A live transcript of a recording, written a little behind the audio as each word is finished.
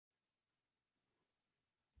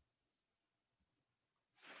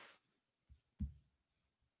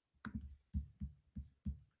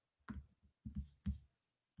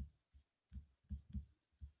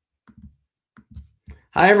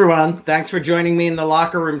Hi, everyone. Thanks for joining me in the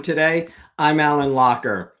locker room today. I'm Alan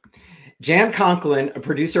Locher. Jan Conklin, a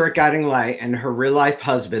producer at Guiding Light, and her real-life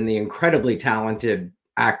husband, the incredibly talented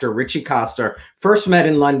actor Ritchie Coster, first met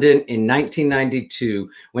in London in 1992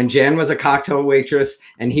 when Jan was a cocktail waitress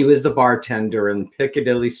and he was the bartender in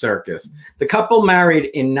Piccadilly Circus. The couple married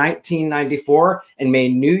in 1994 and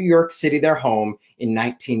made New York City their home in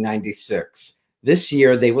 1996. This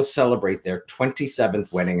year, they will celebrate their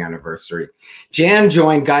 27th wedding anniversary. Jan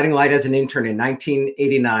joined Guiding Light as an intern in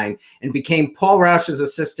 1989 and became Paul Rauch's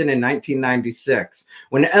assistant in 1996.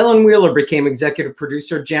 When Ellen Wheeler became executive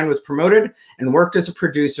producer, Jan was promoted and worked as a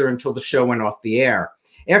producer until the show went off the air.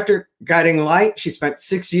 After Guiding Light, she spent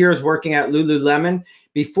 6 years working at Lululemon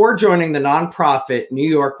before joining the nonprofit New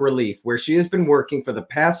York Relief, where she has been working for the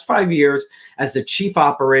past 5 years as the chief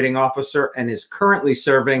operating officer and is currently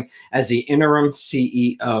serving as the interim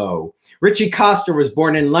CEO. Ritchie Coster was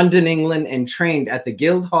born in London, England, and trained at the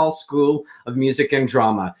Guildhall School of Music and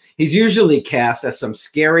Drama. He's usually cast as some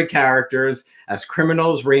scary characters, as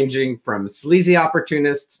criminals ranging from sleazy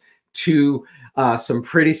opportunists to some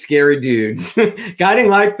pretty scary dudes. Guiding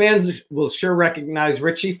Light fans will sure recognize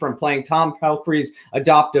Ritchie from playing Tom Pelphrey's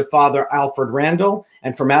adoptive father, Alfred Randall,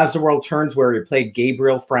 and from As the World Turns, where he played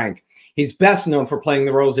Gabriel Frank. He's best known for playing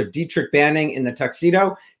the roles of Dietrich Banning in The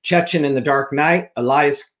Tuxedo, Chechen in The Dark Knight,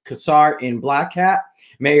 Elias Cassar in Black Hat,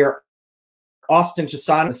 Mayor Austin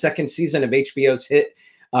Chassan in the second season of HBO's hit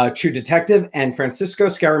True Detective, and Francisco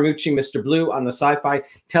Scaramucci, Mr. Blue, on the sci-fi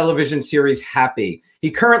television series Happy. He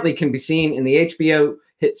currently can be seen in the HBO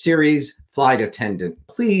hit series Flight Attendant.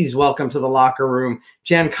 Please welcome to the locker room,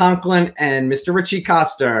 Jan Conklin and Mr. Ritchie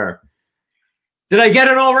Coster. Did I get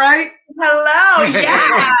it all right? Hello,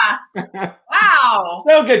 yeah. Wow.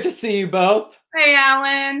 So good to see you both. Hey,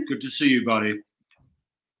 Alan. Good to see you, buddy.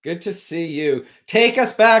 Good to see you. Take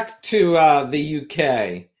us back to the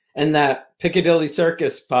UK and that Piccadilly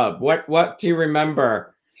Circus pub. What do you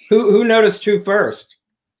remember? Who noticed who first?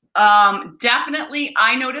 Definitely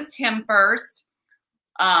I noticed him first.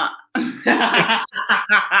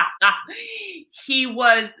 He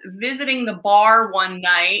was visiting the bar one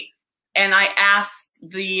night, and I asked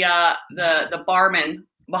the barman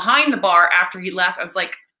behind the bar after he left. I was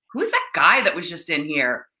like, "Who's that guy that was just in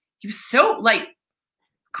here? He was so like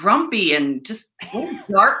grumpy and just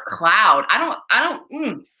dark cloud. I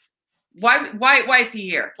don't. Why is he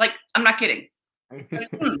here? Like, I'm not kidding.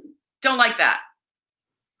 Like, don't like that."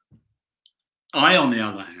 I, on the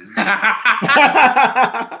other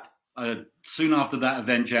hand, soon after that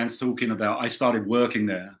event Jan's talking about, I started working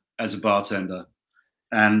there as a bartender,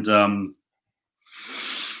 and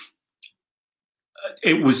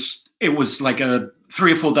it was like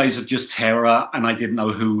 3 or 4 days of just terror, and I didn't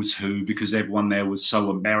know who was who because everyone there was so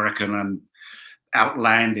American and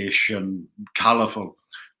outlandish and colorful.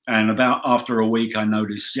 And about after a week, I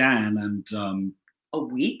noticed Jan, and a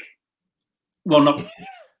week? Well, not.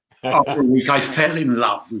 After a week, I fell in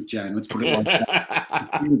love with Jan. Let's put it like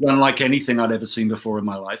that. She was unlike anything I'd ever seen before in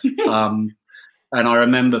my life. And I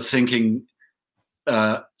remember thinking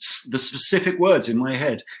the specific words in my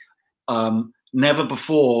head. Never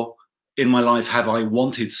before in my life have I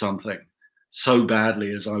wanted something so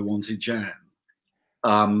badly as I wanted Jan.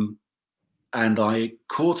 And I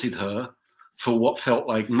courted her for what felt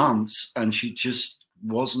like months, and she just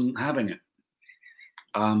wasn't having it.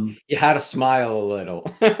 You had to smile a little.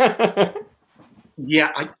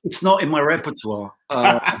 Yeah, it's not in my repertoire.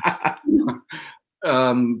 God,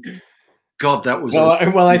 that was...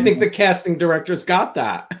 Well, I think the casting directors got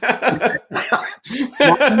that.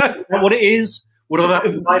 What it is? What about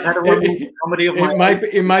I've had a comedy of my life?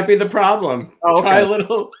 It might be the problem. Oh, okay. Try a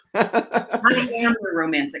little. I am the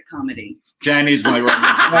romantic comedy. Jan is my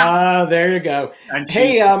romantic. Ah, there you go. And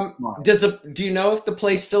hey, do you know if the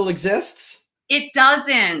place still exists? It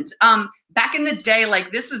doesn't. Back in the day,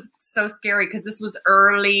 like, this was so scary because this was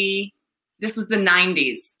the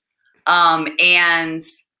 90s. And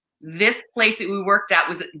this place that we worked at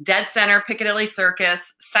was dead center, Piccadilly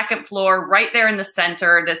Circus, second floor, right there in the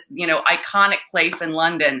center, this, iconic place in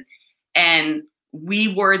London. And we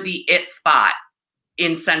were the it spot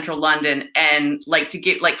in central London. And to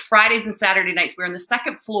get Fridays and Saturday nights, we were on the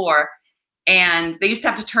second floor, and they used to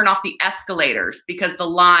have to turn off the escalators because the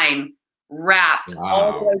line wrapped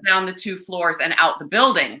all the way down the 2 floors and out the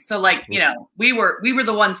building. So we were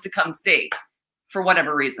the ones to come see for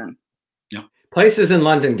whatever reason. Yeah. Places in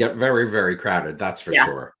London get very, very crowded. That's for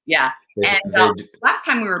sure. Yeah. Last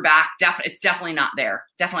time we were back, it's definitely not there.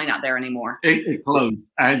 Definitely not there anymore. It closed,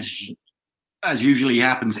 as usually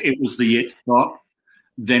happens. It was the it spot.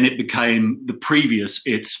 Then it became the previous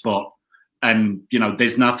it spot. And, you know,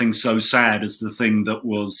 there's nothing so sad as the thing that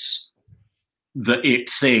was the it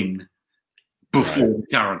thing before the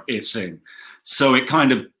current it thing. So it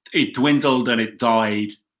kind of, it dwindled and it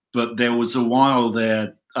died. But there was a while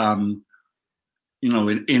there, you know,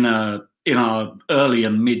 in our early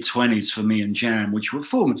and mid 20s for me and Jan, which were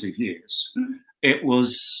formative years, it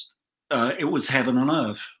was heaven on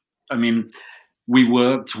earth. I mean, we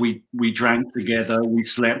worked, we drank together, we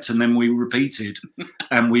slept, and then we repeated,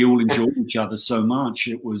 and we all enjoyed each other so much.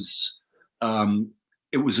 It was a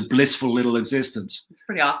blissful little existence. It's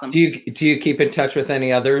pretty awesome. Do you keep in touch with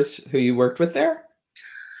any others who you worked with there?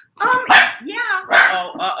 Yeah.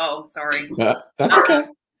 Uh-oh, sorry. That's okay.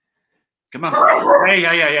 Come on.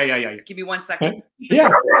 Yeah. Give me 1 second. Yeah.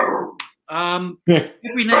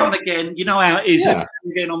 Every now and again, you know how it is. Yeah.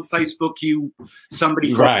 Again on Facebook,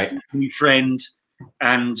 somebody right, a new friend,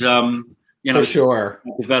 and you know, for sure,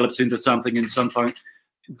 develops into something in some point.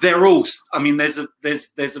 They're all. I mean, there's a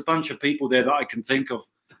bunch of people there that I can think of,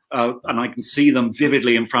 and I can see them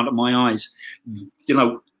vividly in front of my eyes. You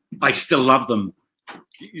know, I still love them.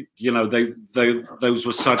 You know, those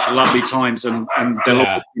were such lovely times, and they'll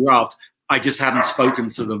all be loved. I just haven't spoken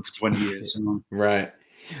to them for 20 years. Right.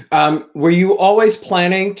 Were you always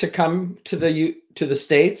planning to come to the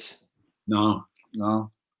States? No.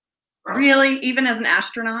 Really? Even as an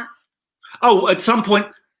astronaut? Oh, at some point.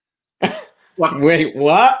 Wait,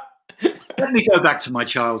 what? Let me go back to my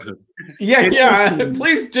childhood. Yeah,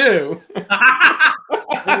 please do.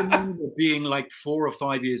 I remember being like 4 or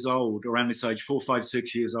 5 years old, around this age, 4, 5,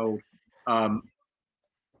 6 years old,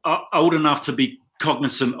 old enough to be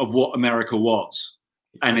cognizant of what America was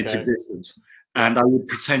and its existence. And I would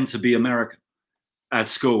pretend to be American at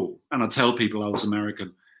school, and I'd tell people I was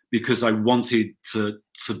American because I wanted to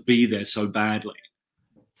be there so badly.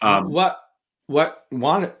 What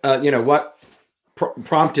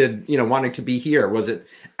prompted wanting to be here? Was it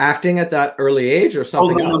acting at that early age or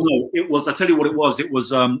something else? No. It was. I tell you what it was. It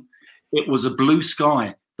was a blue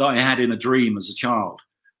sky that I had in a dream as a child.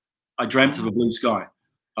 I dreamt of a blue sky,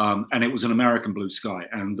 and it was an American blue sky,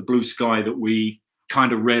 and the blue sky that we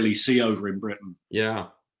kind of rarely see over in Britain. Yeah.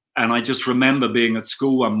 And I just remember being at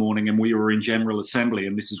school one morning, and we were in General Assembly,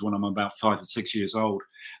 and this is when I'm about 5 or 6 years old,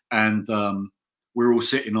 and we're all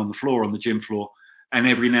sitting on the floor, on the gym floor, and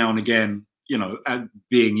every now and again, you know,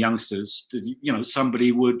 being youngsters, you know,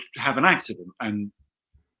 somebody would have an accident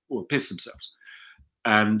or piss themselves,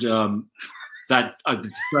 and I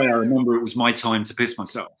remember it was my time to piss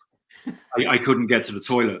myself. I couldn't get to the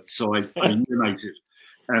toilet, so I urinated.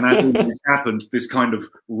 And as this happened, this kind of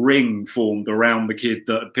ring formed around the kid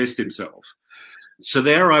that had pissed himself. So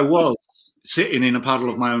there I was, sitting in a puddle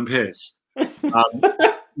of my own piss,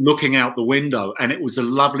 looking out the window, and it was a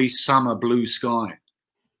lovely summer blue sky.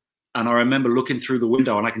 And I remember looking through the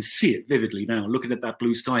window, and I can see it vividly now, looking at that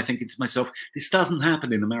blue sky, thinking to myself, this doesn't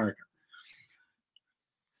happen in America.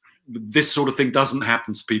 This sort of thing doesn't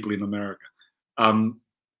happen to people in America.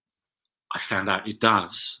 I found out it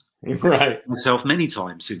does. Right. Myself many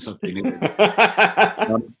times since I've been here.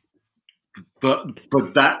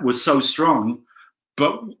 But that was so strong.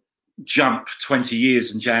 But jump 20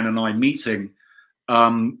 years and Jan and I meeting,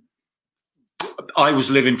 I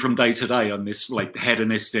was living from day to day on this like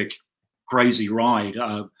hedonistic, crazy ride.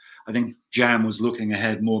 I think Jan was looking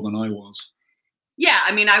ahead more than I was. Yeah,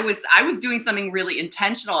 I mean, I was doing something really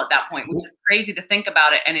intentional at that point, which is crazy to think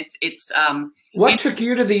about it. And it's what took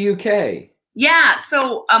you to the UK? Yeah,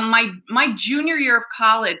 so my junior year of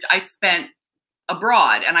college, I spent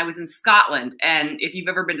abroad, and I was in Scotland. And if you've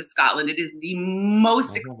ever been to Scotland, it is the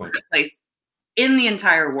most expensive place in the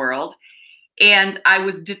entire world. And I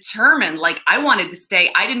was determined, like I wanted to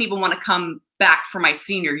stay. I didn't even want to come back for my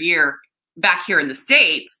senior year back here in the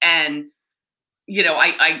States. And, you know,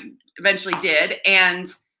 I eventually did. And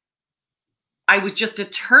I was just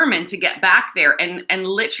determined to get back there. And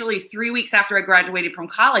literally 3 weeks after I graduated from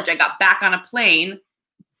college, I got back on a plane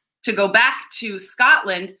to go back to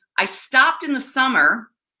Scotland. I stopped in the summer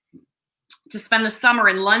to spend the summer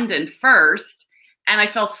in London first. And I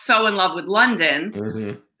fell so in love with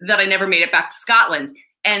London that I never made it back to Scotland.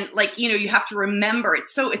 And like, you know, you have to remember,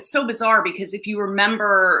 it's so bizarre because if you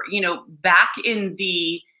remember, you know, back in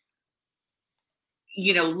the,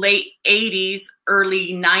 you know, late 80s,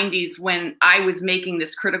 early 90s, when I was making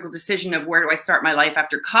this critical decision of where do I start my life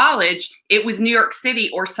after college, it was New York City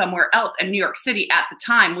or somewhere else. And New York City at the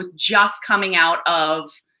time was just coming out of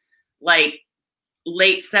like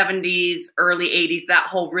late 70s, early 80s, that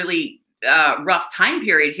whole really rough time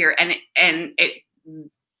period here. And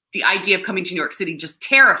the idea of coming to New York City just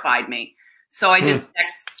terrified me. So I did the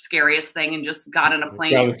next scariest thing and just got on a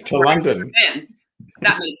plane to London.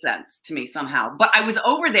 that made sense to me somehow. But I was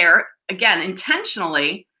over there, again,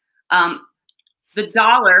 intentionally. The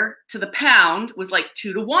dollar to the pound was like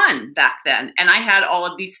 2 to 1 back then. And I had all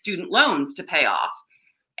of these student loans to pay off.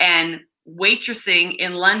 And waitressing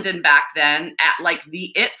in London back then at like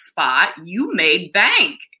the it spot, you made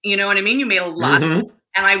bank. You know what I mean? You made a lot. And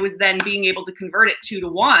I was then being able to convert it 2 to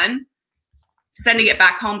 1, sending it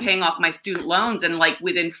back home, paying off my student loans. And like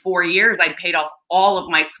within 4 years, I'd paid off all of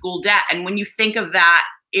my school debt. And when you think of that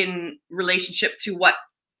in relationship to what,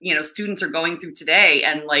 you know, students are going through today,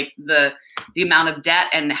 and like the amount of debt,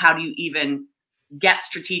 and how do you even get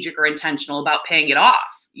strategic or intentional about paying it off,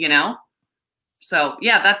 you know? So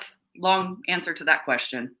yeah, that's long answer to that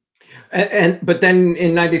question. But then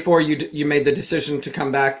in '94, you made the decision to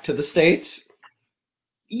come back to the States.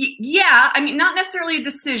 Yeah, I mean, not necessarily a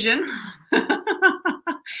decision.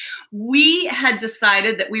 We had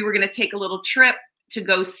decided that we were going to take a little trip to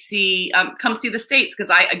go see, come see the States,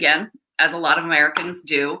 because again, as a lot of Americans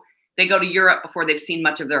do, they go to Europe before they've seen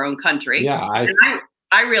much of their own country. Yeah,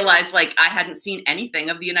 I realized like I hadn't seen anything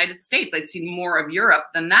of the United States. I'd seen more of Europe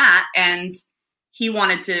than that, and he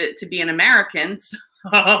wanted to be an American,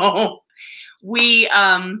 so we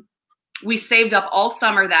saved up all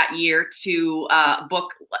summer that year to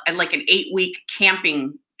book like an 8-week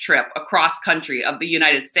camping trip across country of the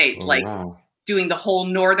United States, doing the whole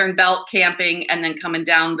northern belt camping, and then coming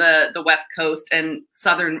down the West Coast and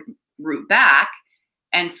southern route back.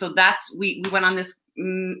 And so that's we went on this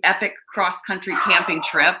epic cross country camping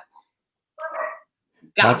trip.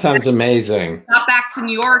 That sounds amazing. Got back to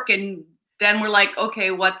New York, and then we're like, okay,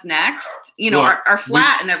 what's next? You know, our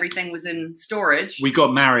flat and everything was in storage. We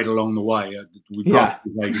got married along the way. We got to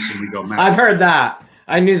Vegas and we got married. I've heard that.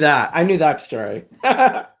 I knew that. I knew that story.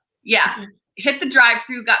 Yeah. Hit the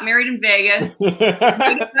drive-through, got married in Vegas, went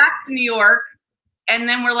back to New York, and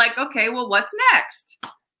then we're like, okay, well, what's next?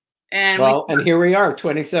 And and here we are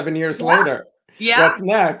 27 years later. Yeah. What's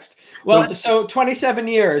next? Well, so 27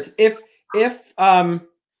 years. If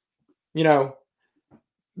you know,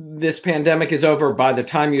 this pandemic is over by the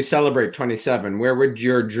time you celebrate 27, where would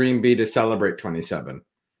your dream be to celebrate 27?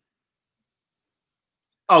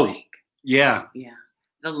 Oh, lake. Yeah. Yeah.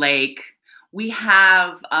 The lake. We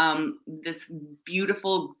have this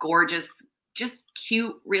beautiful, gorgeous, just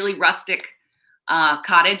cute, really rustic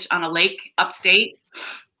cottage on a lake upstate.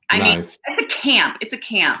 I mean, it's a camp. It's a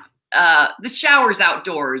camp. The shower's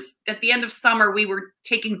outdoors. At the end of summer, we were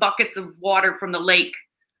taking buckets of water from the lake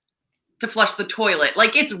to flush the toilet.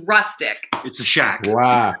 Like, it's rustic. It's a shack.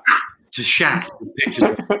 Wow. It's a shack.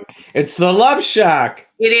 It's the love shack.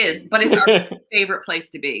 It is, but it's our favorite place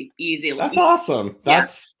to be. Easily. That's awesome.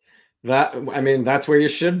 I mean, that's where you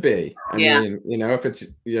should be. I mean, you know, if it's,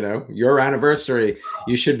 you know, your anniversary,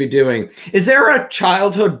 you should be doing. Is there a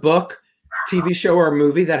childhood book, TV show, or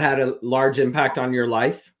movie that had a large impact on your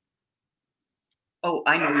life? Oh,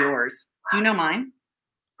 I know yours. Do you know mine?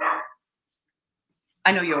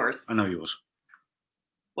 I know yours. I know yours.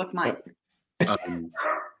 What's mine?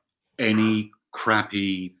 Any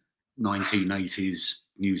crappy 1980s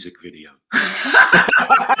music video.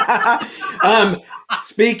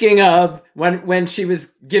 Speaking of, when she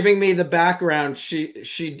was giving me the background,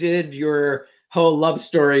 she did your whole love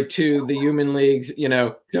story to the Human League's, you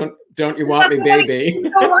know, don't you want me, baby?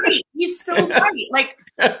 He's so right. He's so right. Like,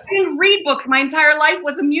 I didn't read books. My entire life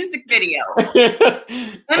was a music video.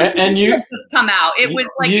 And you just come out. It was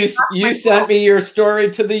like you sent me your story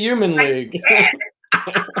to the Human League.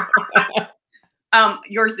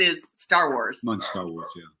 Yours is Star Wars. Mine's Star Wars.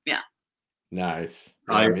 Yeah. Nice.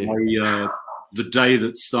 The day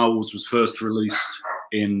that Star Wars was first released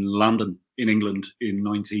in London, in England, in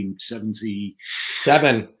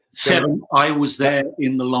 1977, I was there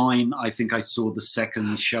in the line. I think I saw the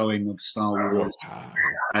second showing of Star Wars,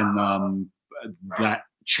 and that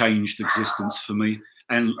changed existence for me.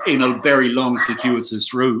 And in a very long,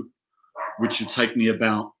 circuitous route, which should take me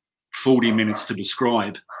about 40 minutes to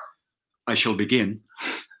describe, I shall begin.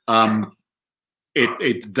 That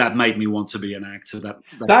made me want to be an actor. That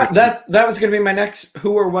was going to be my next.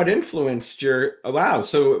 Who or what influenced your? Oh, wow,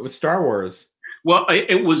 so it was Star Wars. Well,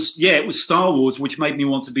 it was Star Wars, which made me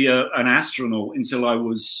want to be an astronaut until I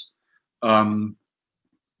was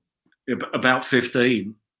about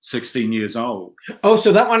 15, 16 years old. Oh,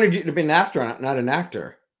 so that wanted you to be an astronaut, not an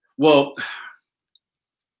actor. Well,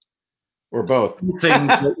 or both. Thing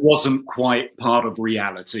that wasn't quite part of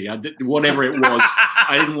reality. Whatever it was,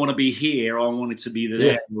 I didn't want to be here. I wanted to be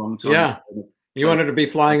there a long time. Yeah, you wanted to be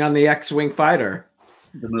flying on the X-wing fighter,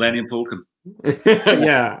 the Millennium Falcon.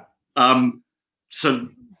 Yeah. So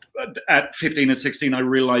at 15 and 16, I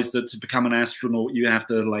realized that to become an astronaut, you have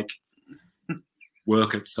to like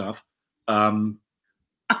work at stuff.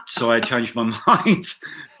 So I changed my mind,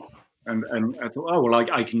 and I thought, oh well,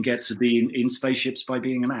 I can get to be in spaceships by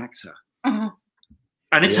being an actor, and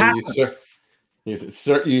it's happened.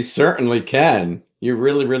 You certainly can. You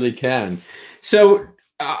really, really can. So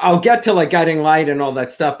I'll get to like Guiding Light and all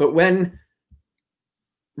that stuff, but when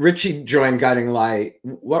Ritchie joined Guiding Light,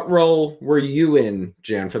 what role were you in,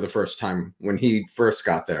 Jan, for the first time when he first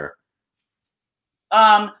got there?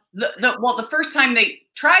 Well, the first time they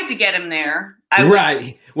tried to get him there.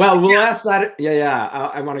 Right. Well, we'll ask that. Yeah.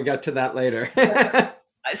 I want to get to that later.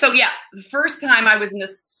 So yeah, the first time I was an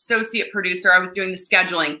associate producer, I was doing the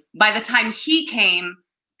scheduling. By the time he came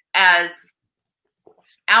as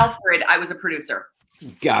Alfred, I was a producer.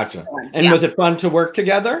 Gotcha. And was it fun to work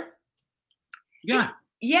together? Yeah.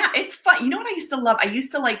 Yeah, it's fun. You know what I used to love? I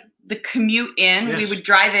used to like the commute in. Yes. We would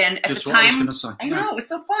drive in at Just the what I was time. gonna say. I know, it was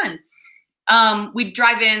so fun. We'd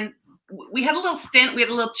drive in. We had a little stint. We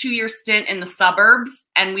had a little 2-year stint in the suburbs,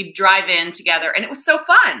 and we'd drive in together. And it was so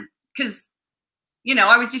fun because, you know,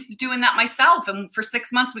 I was just doing that myself. And for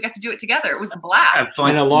 6 months, we got to do it together. It was a blast.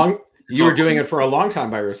 And you were doing it for a long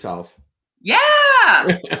time by yourself.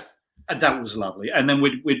 Yeah. And that was lovely. And then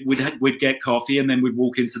we'd get coffee, and then we'd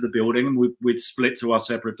walk into the building, and we'd split to our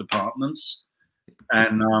separate departments.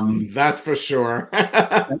 And that's for sure.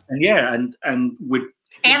 and we'd.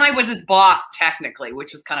 And I was his boss, technically,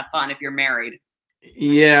 which was kind of fun if you're married.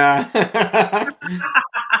 Yeah.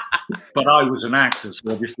 But I was an actor,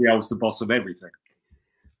 so obviously I was the boss of everything.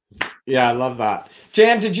 Yeah, I love that.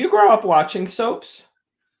 Jan, did you grow up watching soaps?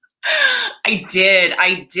 I did.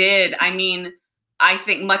 I mean, I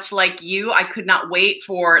think much like you, I could not wait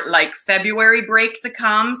for like February break to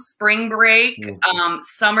come, spring break,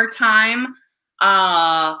 summertime,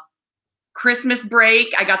 Christmas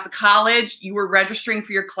break. I got to college. You were registering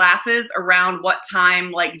for your classes around what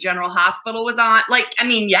time like General Hospital was on. Like, I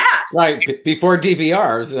mean, yes. Right. Before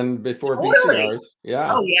DVRs and before Totally. VCRs.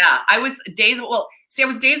 Yeah. Oh yeah. I was Days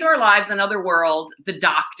of Our Lives, Another World, The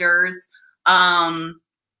Doctors, all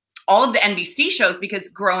of the NBC shows, because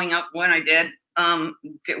growing up when I did,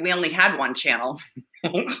 we only had one channel.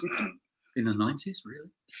 In the 90s, really?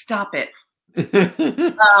 Stop it.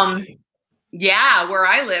 Yeah, where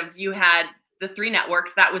I lived, you had the 3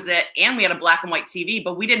 networks. That was it. And we had a black and white TV,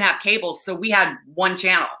 but we didn't have cable. So we had one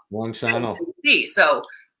channel. One channel. So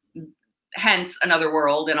hence Another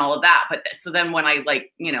World and all of that. But so then when I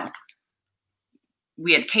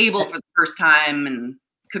we had cable for the first time and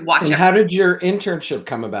could watch it. How did your internship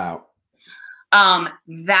come about?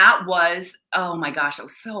 That was, oh my gosh, that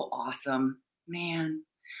was so awesome, man.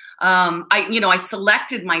 I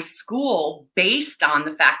selected my school based on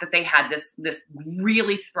the fact that they had this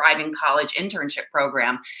really thriving college internship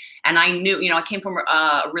program. And I knew, I came from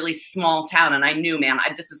a really small town, and I knew, man,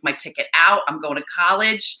 this is my ticket out. I'm going to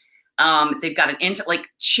college. They've got an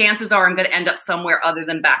chances are I'm going to end up somewhere other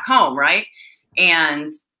than back home. Right.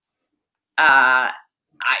 And,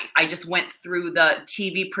 I just went through the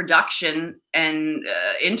TV production and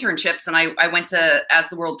internships, and I went to As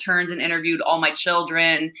the World Turns and interviewed All My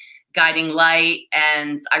Children, Guiding Light,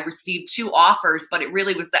 and I received 2 offers, but it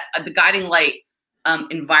really was the Guiding Light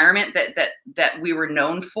environment that we were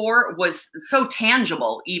known for was so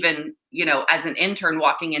tangible, even, as an intern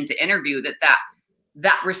walking into interview,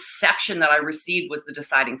 that reception that I received was the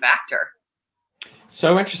deciding factor.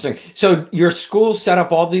 So interesting. So your school set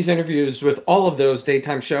up all these interviews with all of those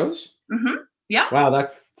daytime shows? Mm-hmm. Yeah. Wow,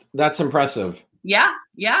 that's impressive. Yeah.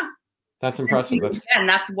 That's impressive. And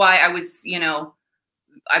that's why I was,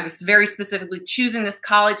 I was very specifically choosing this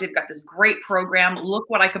college. They've got this great program. Look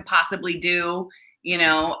what I could possibly do,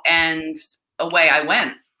 and away I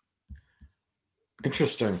went.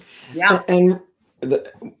 Interesting. Yeah.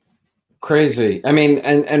 Crazy. I mean,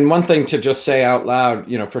 and one thing to just say out loud,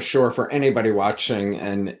 for sure, for anybody watching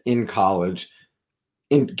and in college,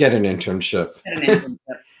 get an internship.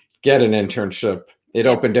 Get an internship. It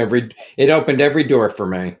opened every door for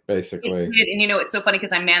me, basically. It did. And it's so funny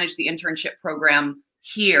because I managed the internship program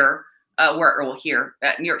here, here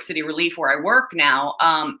at New York City Relief, where I work now.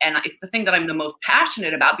 And it's the thing that I'm the most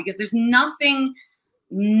passionate about, because there's nothing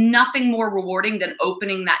more rewarding than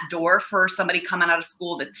opening that door for somebody coming out of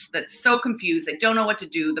school that's so confused. They don't know what to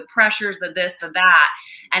do, the pressures, the this, the that.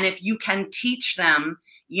 And if you can teach them,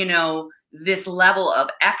 this level of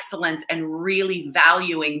excellence and really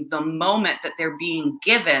valuing the moment that they're being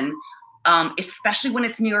given, especially when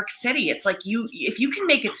it's New York City. It's like if you can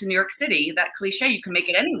make it to New York City, that cliche, you can make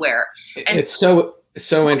it anywhere. And it's so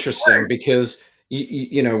interesting because,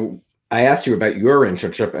 I asked you about your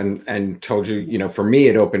internship and told you, you know, for me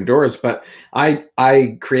it opened doors, but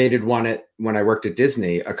I created one when I worked at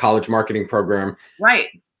Disney, a college marketing program, right,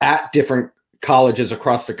 at different colleges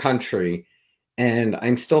across the country. And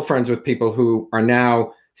I'm still friends with people who are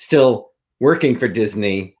now still working for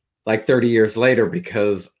Disney like 30 years later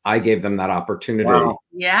because I gave them that opportunity. Wow.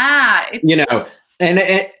 Yeah. You know,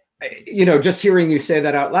 and you know, just hearing you say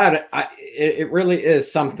that out loud, it really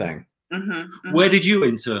is something. Where did you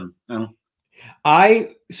intern?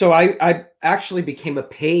 I actually became a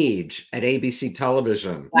page at ABC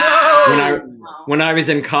Television when I was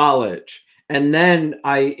in college. And then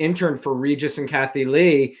I interned for Regis and Kathy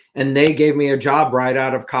Lee, and they gave me a job right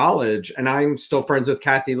out of college. And I'm still friends with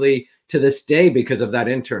Kathy Lee to this day because of that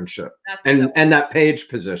internship and that page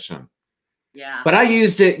position. Yeah. But I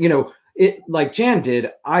used it, you know, it like Jan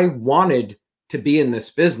did. I wanted to be in this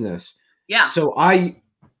business. Yeah. So I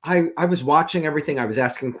was watching everything. I was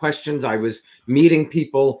asking questions. I was meeting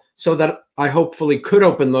people so that I hopefully could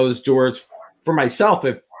open those doors for myself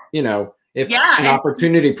if, you know, if an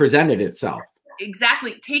opportunity presented itself.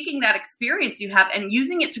 Exactly. Taking that experience you have and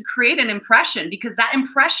using it to create an impression, because that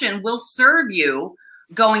impression will serve you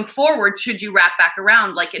going forward should you wrap back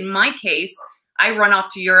around. Like in my case, I run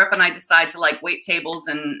off to Europe and I decide to like wait tables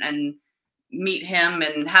and meet him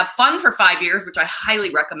and have fun for 5 years, which I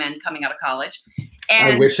highly recommend coming out of college.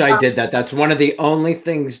 And I wish I did that. That's one of the only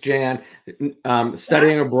things, Jan,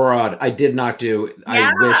 studying abroad, I did not do.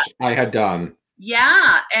 I wish I had done.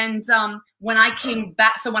 Yeah. And when I came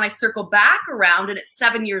back, so when I circle back around and it's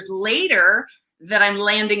 7 years later that I'm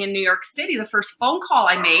landing in New York City, the first phone call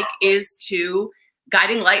I make is to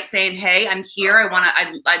Guiding Light saying, hey, I'm here.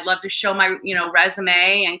 I'd love to show my, you know,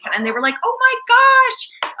 resume. And they were like, oh my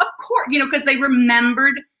gosh, of course, you know, because they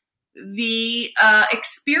remembered the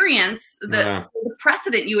experience, the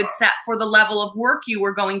precedent you had set for the level of work you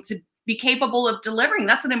were going to be capable of delivering.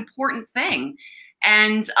 That's an important thing.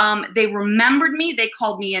 And they remembered me. They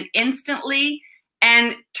called me in instantly.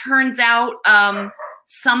 And turns out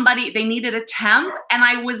they needed a temp. And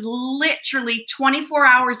I was literally 24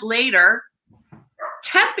 hours later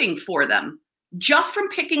temping for them just from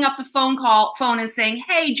picking up the phone and saying,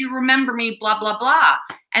 hey, do you remember me? Blah, blah, blah.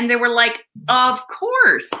 And they were like, of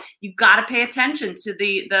course, you got to pay attention to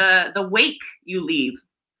the wake you leave.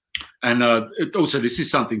 And also, this is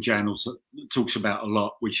something Jan also talks about a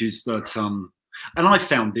lot, which is that, and I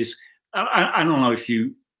found this. I don't know if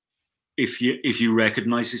you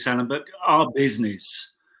recognize this, Alan, but our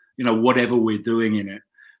business, you know, whatever we're doing in it,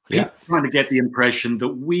 people kind of get the impression that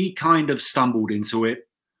we kind of stumbled into it,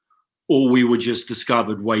 or we were just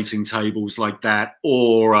discovered waiting tables like that,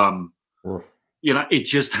 or you know, it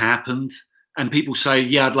just happened. And people say,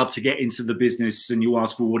 yeah, I'd love to get into the business. And you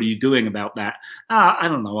ask, well, what are you doing about that? I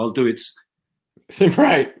don't know. I'll do it.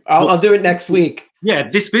 Right. I'll do it next week. Yeah.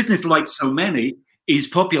 This business, like so many, is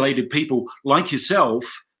populated people like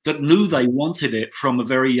yourself that knew they wanted it from a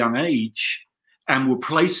very young age and were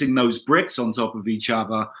placing those bricks on top of each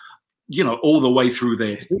other, you know, all the way through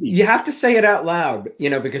their teeth. You have to say it out loud, you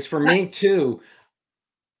know, because for me too,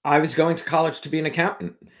 I was going to college to be an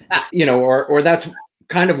accountant, you know, or that's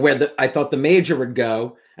kind of where I thought the major would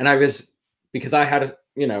go. And because I had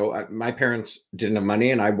you know, my parents didn't have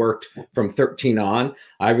money and I worked from 13 on.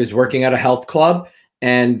 I was working at a health club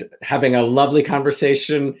and having a lovely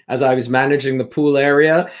conversation as I was managing the pool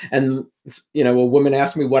area. And, you know, a woman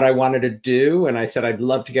asked me what I wanted to do. And I said, I'd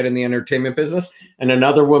love to get in the entertainment business. And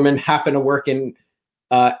another woman happened to work in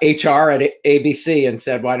HR at ABC and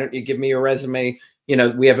said, why don't you give me your resume? You know,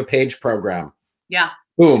 we have a page program. Yeah.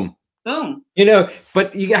 Boom. Boom. You know,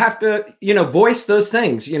 but you have to, you know, voice those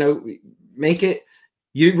things, you know, make it,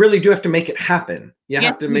 you really do have to make it happen. You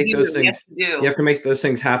have to make those things. You have to make those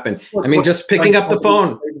things happen. I mean, just picking up the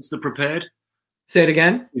phone. Favors the prepared. Say it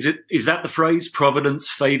again. Is that the phrase? Providence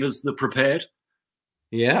favors the prepared.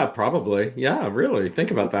 Yeah, probably. Yeah, really.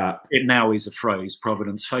 Think about that. It now is a phrase.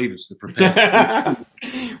 Providence favors the prepared.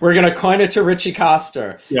 We're going to coin it to Ritchie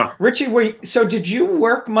Coster. Yeah. Ritchie, so did you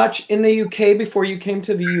work much in the UK before you came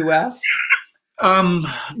to the US? No.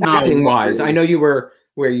 Acting wise, I know you were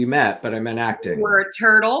where you met, but I meant acting. You were a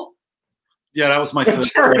turtle. Yeah, that was my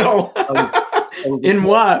first turtle. In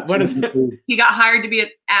what? What is it? He got hired to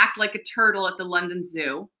act like a turtle at the London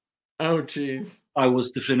Zoo. Oh, geez. I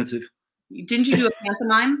was definitive. Didn't you do a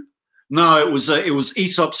pantomime? No, it was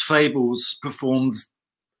Aesop's Fables performed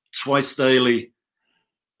twice daily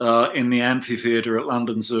in the amphitheater at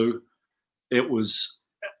London Zoo. It was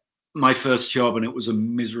my first job, and it was a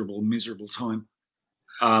miserable, miserable time.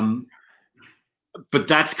 But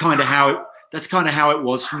that's kind of how it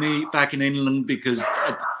was for me back in England, because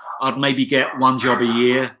I'd maybe get one job a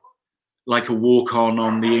year, like a walk-on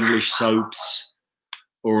on the English soaps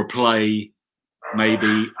or a play,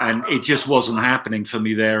 maybe, and it just wasn't happening for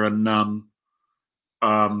me there. And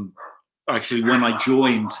actually, when I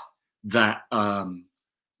joined that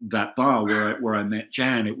that bar where I met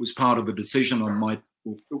Jan, it was part of a decision on my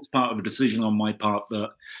part that,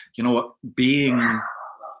 you know what, being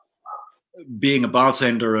a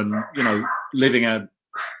bartender and, you know, living a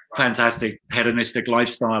fantastic hedonistic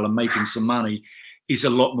lifestyle and making some money is a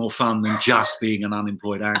lot more fun than just being an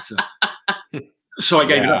unemployed actor. So I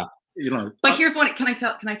gave it up, you know. But here's one. Can I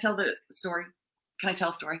tell the story? Can I tell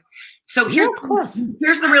a story? So here's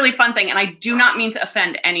the really fun thing, and I do not mean to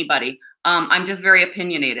offend anybody. I'm just very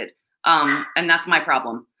opinionated, and that's my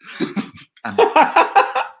problem.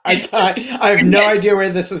 I have no idea where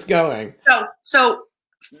this is going. So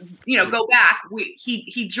you know, go back.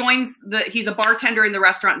 He joins he's a bartender in the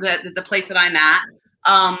restaurant, the place that I'm at.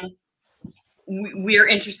 We're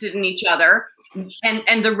interested in each other,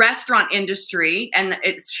 and the restaurant industry, and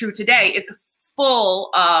it's true today, is full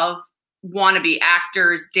of wannabe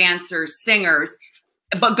actors, dancers, singers.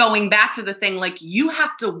 But going back to the thing, like, you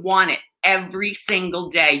have to want it every single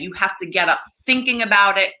day. You have to get up thinking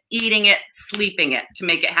about it, eating it, sleeping it to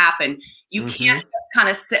make it happen. You can't just kind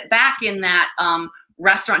of sit back in that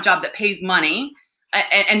restaurant job that pays money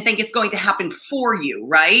and think it's going to happen for you,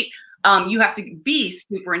 right? You have to be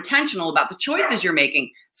super intentional about the choices you're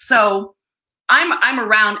making. So I'm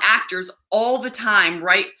around actors all the time,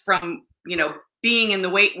 right from, you know, being in the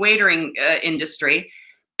waitering industry.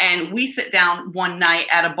 And we sit down one night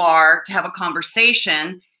at a bar to have a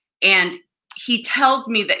conversation, and he tells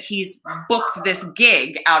me that he's booked this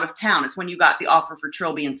gig out of town. It's when you got the offer for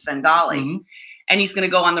Trilby and Svengali. And he's going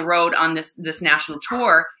to go on the road on this national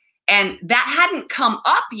tour. And that hadn't come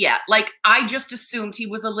up yet. Like, I just assumed he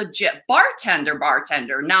was a legit bartender,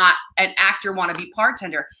 not an actor wannabe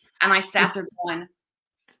bartender. And I sat there going,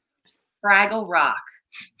 Fraggle Rock.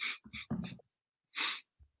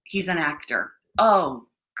 He's an actor. Oh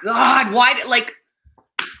God, why did, like,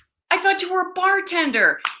 I thought you were a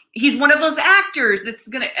bartender. He's one of those actors that's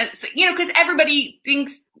gonna, you know, because everybody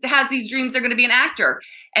has these dreams they're gonna be an actor.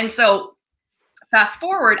 And so fast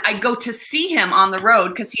forward, I go to see him on the road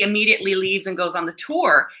because he immediately leaves and goes on the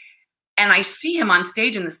tour. And I see him on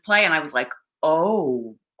stage in this play, and I was like,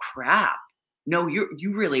 oh crap. No, you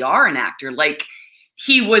really are an actor. Like,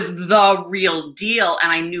 he was the real deal.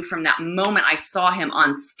 And I knew from that moment I saw him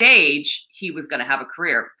on stage, he was going to have a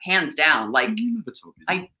career, hands down. Like,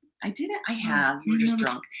 I didn't, I have, you were just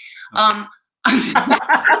drunk.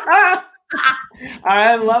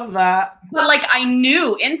 I love that. But like, I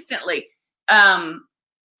knew instantly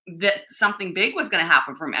that something big was going to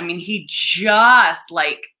happen for him. I mean, he just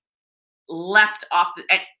like leapt off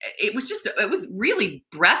it was really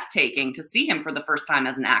breathtaking to see him for the first time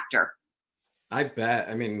as an actor. I bet.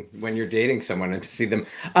 I mean, when you're dating someone and to see them.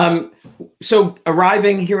 So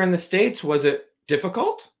arriving here in the States, was it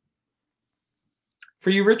difficult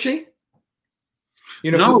for you, Ritchie?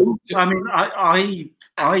 You know, no, I mean,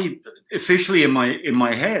 I officially in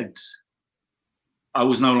my head, I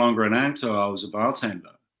was no longer an actor. I was a bartender.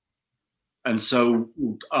 And so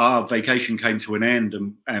our vacation came to an end,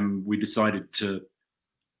 and we decided to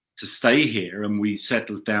stay here, and we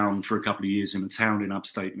settled down for a couple of years in a town in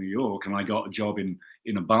upstate New York. And I got a job in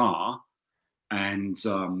a bar, and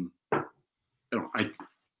you know,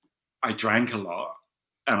 I drank a lot,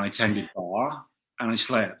 and I tended bar, and I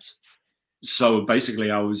slept. So basically,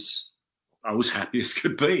 I was happy as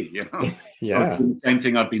could be. You know, yeah. I was doing the same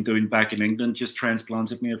thing I'd been doing back in England, just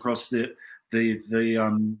transplanted me across the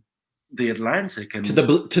Atlantic and to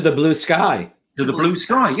the blue sky. To the blue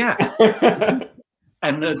sky, yeah.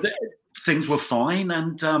 And things were fine,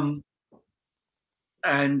 and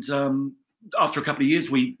after a couple of years,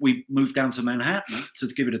 we moved down to Manhattan to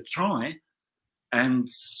give it a try, and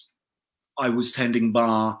I was tending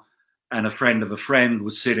bar, and a friend of a friend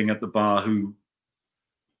was sitting at the bar who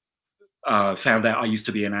found out I used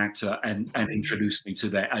to be an actor and introduced me to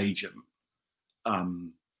their agent.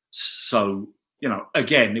 So, you know,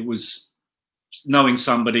 again, it was knowing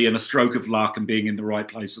somebody and a stroke of luck and being in the right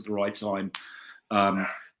place at the right time.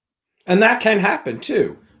 And that can happen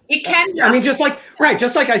too. It can. I mean, just like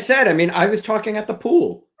I said, I mean, I was talking at the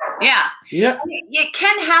pool. Yeah. Yeah. It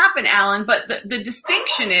can happen, Alan, but the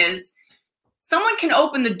distinction is someone can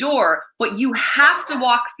open the door, but you have to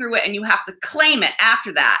walk through it and you have to claim it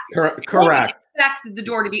after that. Correct. Expect the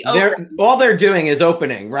door to be open. All they're doing is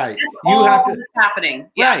opening, right? That's all have to, that's happening.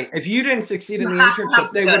 Yeah. Right. If you didn't succeed in the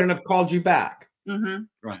internship, they wouldn't have called you back.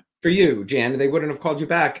 Right. For you, Jan, they wouldn't have called you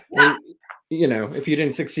back. Yeah. And, you know, if you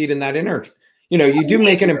didn't succeed in that internship, you know, you do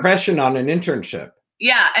make an impression on an internship.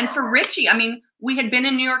 Yeah. And for Ritchie, I mean, we had been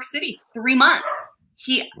in New York City 3 months.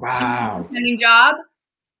 He had a bartending job.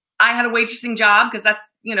 I had a waitressing job because that's,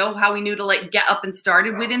 you know, how we knew to like get up and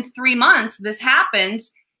started. Within 3 months, this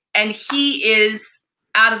happens, and he is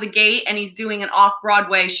out of the gate and he's doing an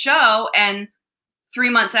off-Broadway show. And 3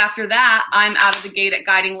 months after that, I'm out of the gate at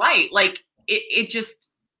Guiding Light. Like it just,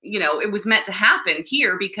 you know, it was meant to happen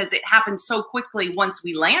here because it happened so quickly once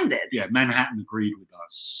we landed. Yeah, Manhattan agreed with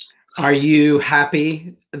us. Are you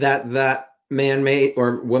happy that that man made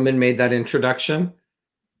or woman made that introduction?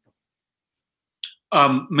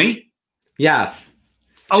 Me? Yes.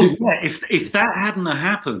 Oh, yeah. If that hadn't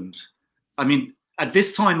happened, I mean, at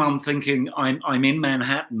this time I'm thinking I'm in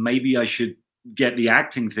Manhattan. Maybe I should get the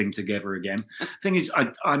acting thing together again. Thing is,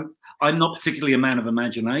 I'm not particularly a man of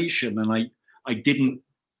imagination, and I didn't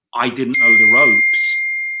know the ropes.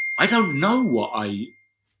 I don't know what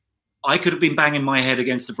I could have been banging my head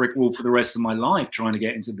against the brick wall for the rest of my life trying to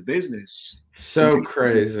get into the business. So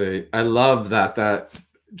crazy. I love that.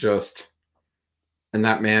 And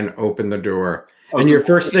that man opened the door. And your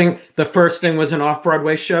the first thing was an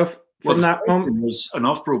off-Broadway show from that moment? It was an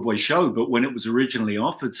off-Broadway show, but when it was originally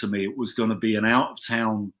offered to me, it was going to be an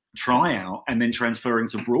out-of-town tryout and then transferring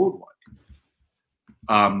to Broadway.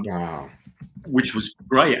 Wow. Which was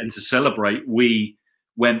great. And to celebrate, we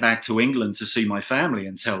went back to England to see my family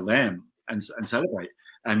and tell them and celebrate.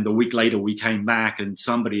 And a week later, we came back and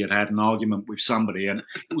somebody had an argument with somebody, and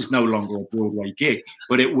it was no longer a Broadway gig,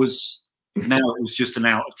 but it was... Now it was just an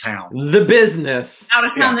out of town. The business. Out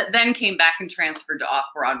of town that then came back and transferred to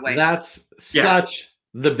off-Broadway. That's such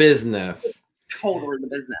the business. Totally the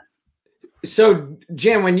business. So,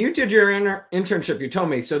 Jan, when you did your internship, you told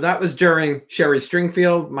me, so that was during Sherry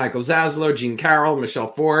Stringfield, Michael Zaslow, Jean Carroll, Michelle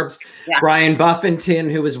Forbes, Brian Buffington,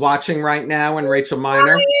 who is watching right now, and Rachel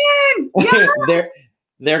Miner. Yes!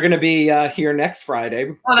 They're going to be here next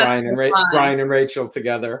Friday. Brian and Rachel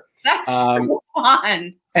together. That's so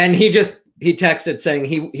fun. And he texted saying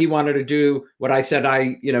he wanted to do what I said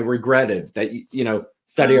I, regretted, that,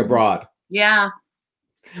 study abroad. Yeah.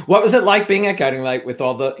 What was it like being at Guiding Light with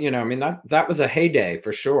all the, I mean, that was a heyday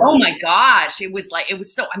for sure. Oh my gosh. It was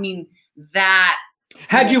so, I mean,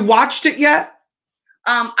 Had you watched it yet?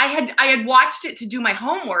 I had watched it to do my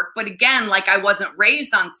homework, but again, like I wasn't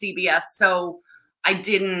raised on CBS, so I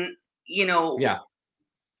didn't,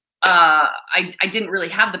 I didn't really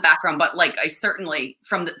have the background, but like I certainly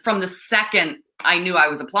from the second I knew I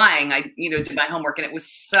was applying, I did my homework, and it was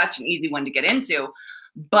such an easy one to get into.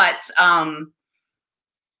 But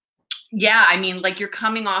yeah, I mean, like you're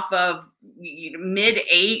coming off of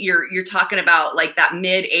you're talking about like that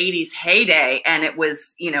mid-80s heyday, and it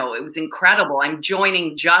was it was incredible. I'm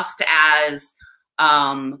joining just as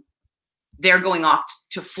they're going off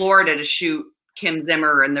to Florida to shoot Kim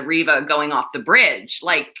Zimmer and the Riva going off the bridge.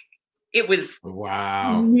 Like it was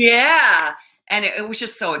wow. Yeah. And it was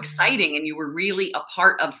just so exciting. And you were really a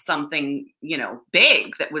part of something,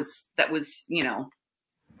 big that was,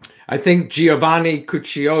 I think Giovanni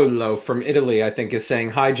Cucciolo from Italy, I think, is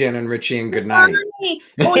saying hi, Jan and Ritchie, and good night.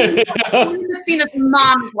 Oh, Christina's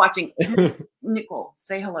mom is watching. Nicole,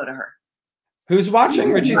 say hello to her. Who's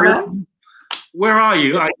watching? Richie's mom? Where are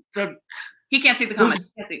you? He can't see the comments.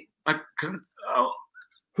 He can't see.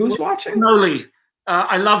 Who's watching? Noli,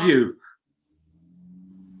 I love you.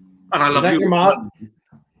 And I love you. Your mom?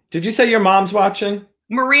 Did you say your mom's watching?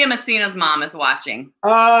 Maria Messina's mom is watching.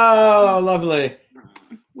 Oh, lovely.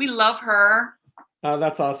 We love her. Oh,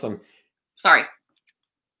 that's awesome. Sorry.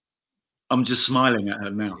 I'm just smiling at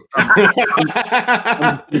her now. I'm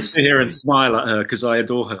just going to sit here and smile at her because I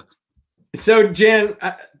adore her. So, Jan,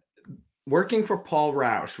 working for Paul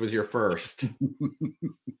Rauch was your first.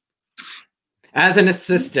 As an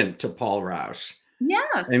assistant to Paul Rauch.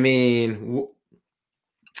 Yes. I mean,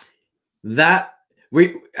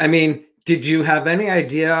 did you have any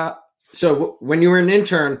idea? So when you were an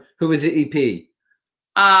intern, who was the EP?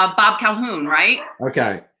 Bob Calhoun, right?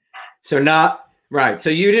 Okay. So not right.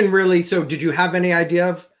 So you didn't really, so did you have any idea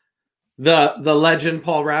of the legend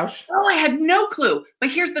Paul Rauch? Oh, I had no clue.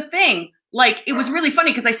 But here's the thing. Like, it was really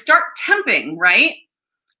funny because I start temping, right?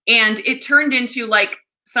 And it turned into like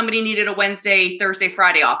somebody needed a Wednesday, Thursday,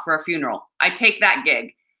 Friday off for a funeral. I take that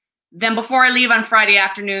gig. Then before I leave on Friday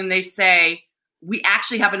afternoon, they say, we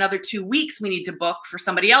actually have another 2 weeks we need to book for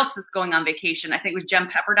somebody else that's going on vacation. I think it was Jem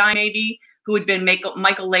Pepperdine, maybe, who had been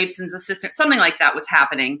Michael Labeson's assistant. Something like that was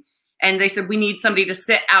happening. And they said, we need somebody to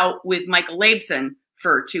sit out with Michael Labeson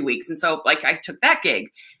for 2 weeks. And so like I took that gig.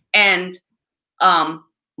 And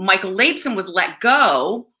Michael Labeson was let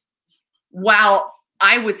go while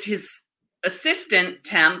I was his assistant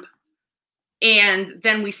temp. And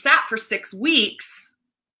then we sat for 6 weeks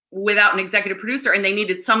without an executive producer, and they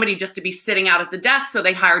needed somebody just to be sitting out at the desk. So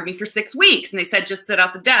they hired me for 6 weeks, and they said, just sit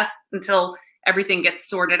out the desk until everything gets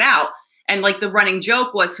sorted out. And like the running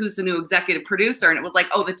joke was, who's the new executive producer? And it was like,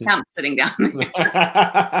 oh, the temp sitting down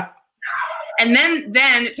there. And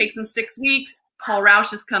then it takes them 6 weeks. Paul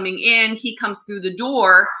Rauch is coming in. He comes through the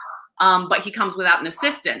door, but he comes without an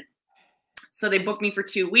assistant. So they booked me for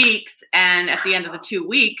 2 weeks. And at the end of the 2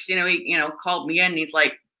 weeks, he, called me in, and he's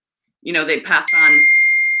like, they passed on.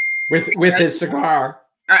 With his cigar.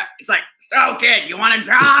 He's like, so kid, you want a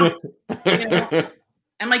job?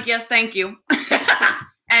 I'm like, yes, thank you.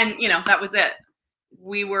 And, that was it.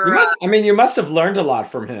 We were. You must have learned a lot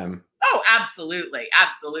from him. Oh, absolutely.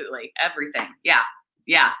 Absolutely. Everything. Yeah.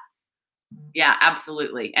 Yeah. Yeah,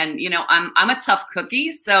 absolutely. And, I'm a tough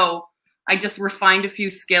cookie. So I just refined a few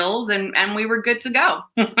skills and we were good to go.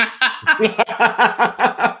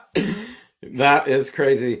 That is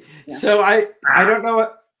crazy. Yeah. So I don't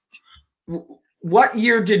know what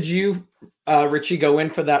year did you, Ritchie, go in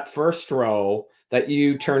for that first role that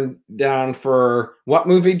you turned down for what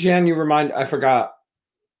movie, Jan? I forgot.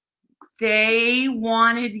 They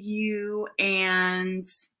wanted you, and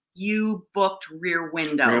you booked Rear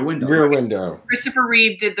Window. Rear Window. Christopher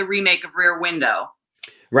Reeve did the remake of Rear Window.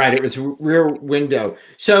 Right, it was Rear Window.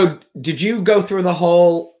 So did you go through the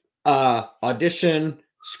whole audition,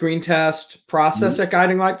 screen test process at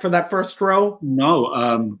Guiding Light for that first role?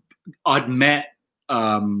 No, I'd met.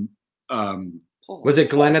 Was it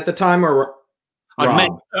Glenn at the time, or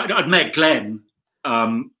I'd met Glenn,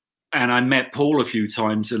 and I met Paul a few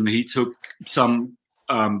times, and he took some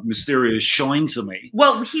mysterious shine to me.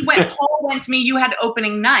 Well, Paul went to me. You had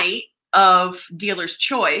opening night of Dealer's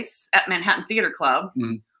Choice at Manhattan Theater Club.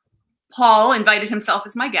 Mm-hmm. Paul invited himself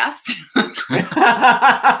as my guest.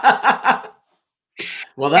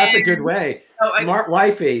 Well, that's a good way. Smart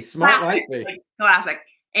wifey. Classic.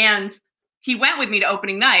 And he went with me to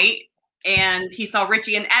opening night, and he saw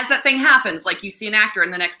Ritchie. And as that thing happens, like you see an actor,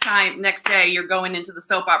 and the next day you're going into the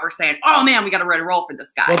soap opera saying, oh man, we got to write a role for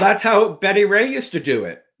this guy. Well, that's how Betty Ray used to do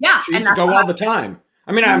it. Yeah. She used to go all the time.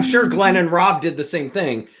 I mean, I'm sure Glenn and Rob did the same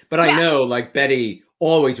thing, but I know like Betty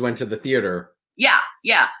always went to the theater. Yeah.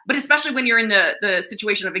 Yeah. But especially when you're in the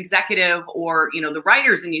situation of executive or, the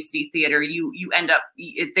writers and you see theater, you end up,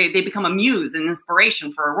 they become a muse and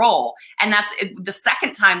inspiration for a role. And that's the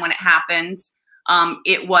second time when it happened.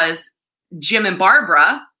 It was Jim and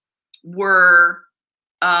Barbara were,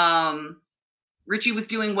 Ritchie was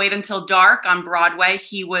doing Wait Until Dark on Broadway.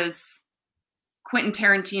 He was Quentin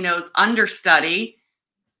Tarantino's understudy.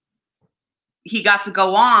 He got to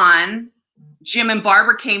go on. Jim and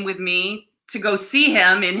Barbara came with me to go see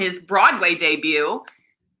him in his Broadway debut.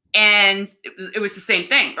 And it was the same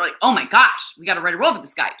thing. They're like, oh my gosh, we got to write a role for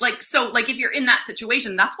this guy. So if you're in that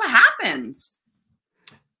situation, that's what happens.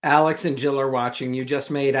 Alex and Jill are watching. You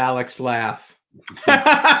just made Alex laugh.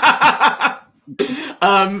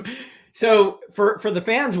 So for the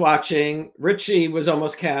fans watching, Ritchie was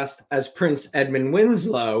almost cast as Prince Edmund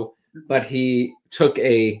Winslow, but he took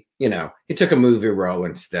a movie role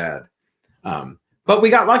instead. But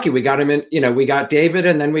we got lucky. We got him in, we got David,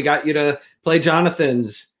 and then we got you to play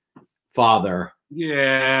Jonathan's father.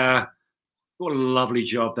 Yeah. What a lovely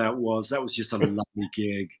job that was. That was just a lovely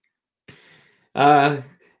gig.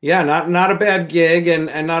 Yeah, not a bad gig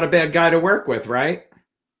and not a bad guy to work with, right?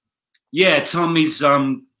 Yeah, Tommy's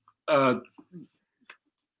Tommy's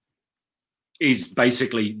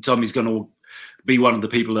going to be one of the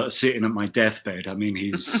people that are sitting at my deathbed. I mean,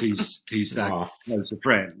 he's that close a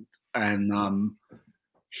friend, and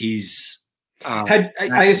he's. I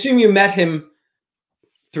assume you met him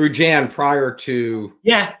through Jan prior to.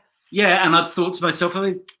 Yeah, and I thought to myself,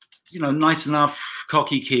 nice enough,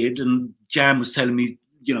 cocky kid, and Jan was telling me,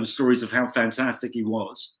 stories of how fantastic he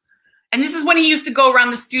was. And this is when he used to go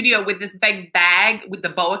around the studio with this big bag with the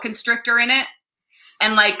boa constrictor in it.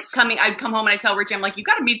 And I'd come home and I'd tell Richie, I'm like, you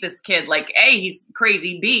got to meet this kid. Like, A, he's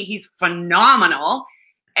crazy. B, he's phenomenal.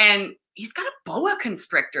 And he's got a boa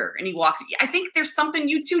constrictor. And he walks. I think there's something,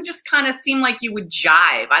 you two just kind of seem like you would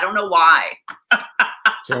jive. I don't know why.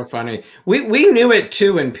 So funny. We knew it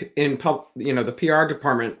too in the PR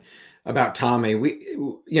department about Tommy.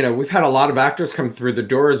 We've had a lot of actors come through the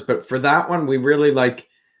doors, but for that one, we really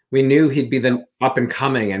we knew he'd be the up and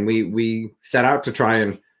coming, and we set out to try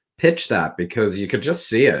and pitch that because you could just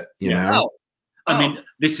see it, you know. I mean,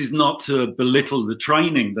 this is not to belittle the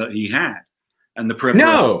training that he had and the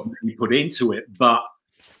preparation he put into it, but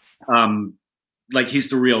he's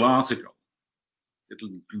the real article.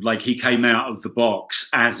 He came out of the box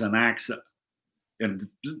as an actor. And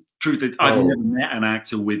the truth is, I've never met an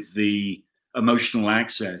actor with the emotional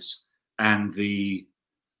access and the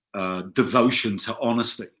devotion to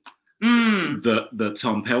honesty that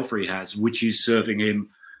Tom Pelfrey has, which is serving him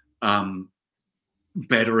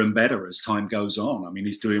better and better as time goes on. I mean,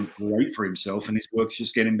 he's doing great for himself, and his work's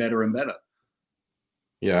just getting better and better.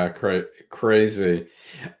 Yeah, crazy.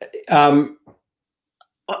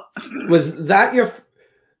 Was that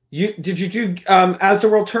did you do As the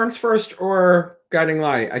World Turns first or Guiding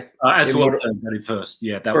Light? As the World Turns, I did first.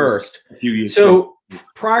 Yeah, that first. Was a few years ago.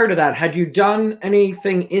 Prior to that, had you done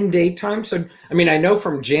anything in daytime? So, I mean, I know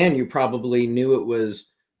from Jan, you probably knew it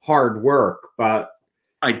was hard work, but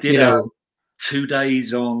I did 2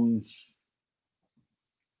 days on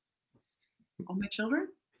All My Children.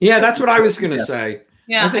 Yeah, that's what I was going to say.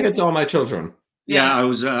 Yeah, I think it's All My Children. Yeah, I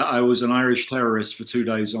was an Irish terrorist for 2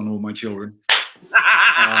 days on All My Children.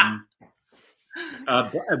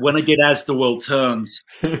 When I did As the World Turns,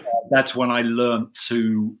 that's when I learned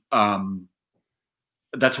to.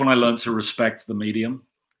 That's when I learned to respect the medium.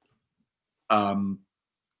 And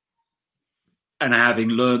having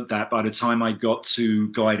learned that, by the time I got to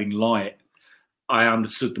Guiding Light, I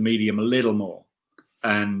understood the medium a little more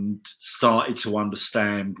and started to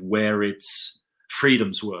understand where its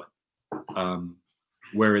freedoms were,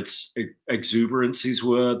 where its exuberances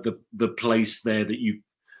were, the place there that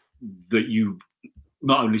you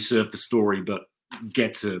not only serve the story, but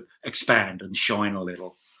get to expand and shine a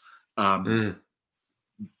little.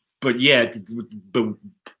 But yeah, but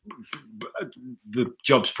the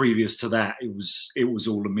jobs previous to that, it was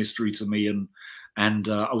all a mystery to me, and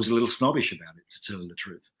I was a little snobbish about it, to tell the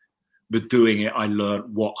truth. But doing it, I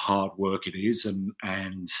learned what hard work it is,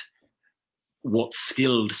 and what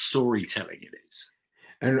skilled storytelling it is.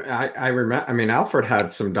 And I remember, I mean, Alfred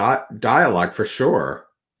had some dialogue for sure.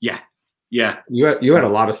 Yeah, yeah. You had a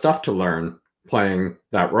lot of stuff to learn playing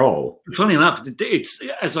that role. Funny enough, it's,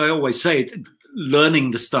 as I always say,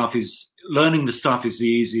 learning the stuff is the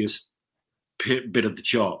easiest bit of the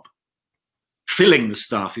job. Filling the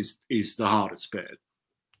stuff is the hardest bit.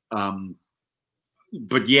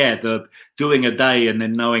 But yeah, the doing a day and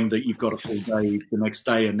then knowing that you've got a full day the next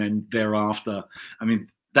day and then thereafter, I mean,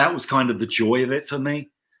 that was kind of the joy of it for me.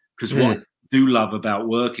 Because what I do love about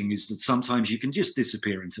working is that sometimes you can just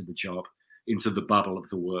disappear into the job, into the bubble of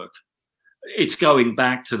the work. It's going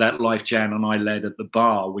back to that life Jan and I led at the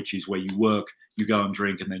bar, which is where you work, you go and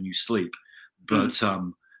drink, and then you sleep. But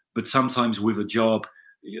sometimes with a job,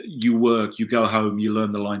 you work, you go home, you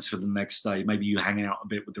learn the lines for the next day. Maybe you hang out a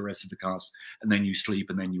bit with the rest of the cast, and then you sleep,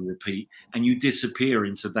 and then you repeat, and you disappear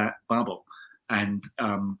into that bubble. And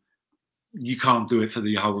you can't do it for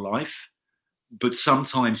the whole life. But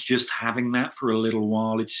sometimes just having that for a little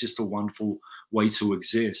while, it's just a wonderful way to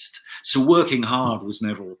exist. So working hard was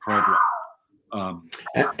never a problem.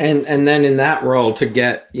 And then in that role, to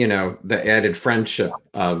get, you know, the added friendship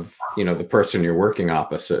of, you know, the person you're working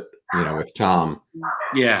opposite, you know, with Tom.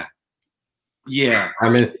 Yeah. Yeah. I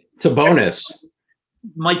mean, it's a bonus.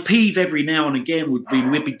 My peeve every now and again would be,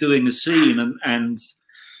 we'd be doing a scene and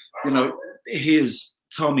you know, here's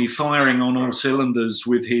Tommy firing on all cylinders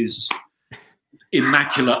with his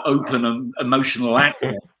immaculate, open and emotional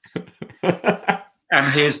accent. And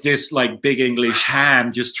here's this like big English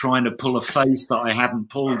ham just trying to pull a face that I haven't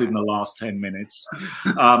pulled in the last 10 minutes.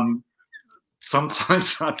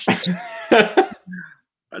 Sometimes I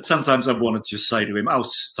want to just say to him, "Oh,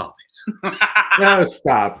 stop it! No,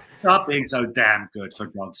 stop! Stop being so damn good, for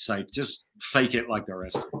God's sake! Just fake it like the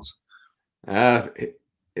rest of us."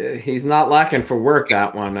 He's not lacking for work,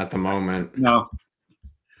 that one, at the moment. No.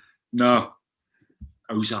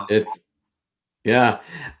 It's yeah.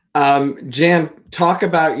 Jan, talk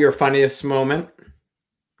about your funniest moment.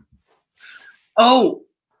 Oh,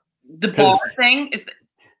 the bar thing is.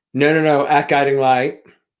 No. At Guiding Light.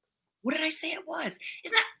 What did I say it was?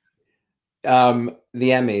 Isn't that the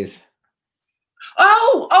Emmys?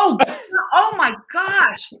 Oh my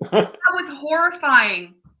gosh, that was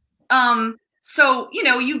horrifying. So you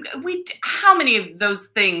know, how many of those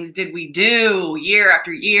things did we do year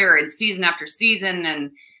after year and season after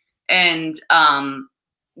season, and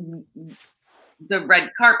the red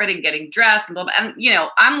carpet and getting dressed and blah, blah, and you know,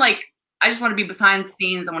 I'm like, I just want to be behind the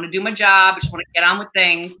scenes. I want to do my job. I just want to get on with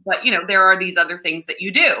things. But you know, there are these other things that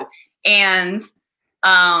you do. And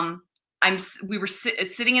we were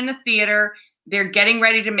sitting in the theater. They're getting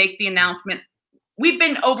ready to make the announcement. We've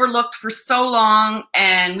been overlooked for so long,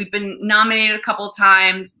 and we've been nominated a couple of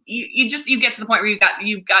times. You get to the point where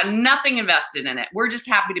you've got nothing invested in it. We're just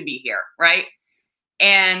happy to be here, right?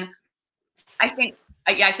 And I think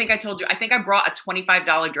I told you, I think I brought a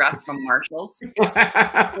 $25 dress from Marshall's.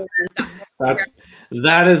 That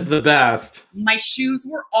is the best. My shoes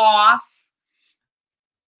were off.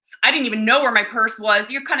 I didn't even know where my purse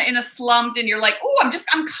was. You're kind of in a slump and you're like, oh, I'm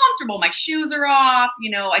comfortable. My shoes are off.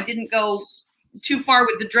 You know, I didn't go too far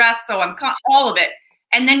with the dress. So all of it.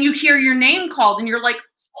 And then you hear your name called and you're like,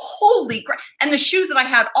 holy crap. And the shoes that I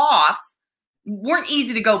had off weren't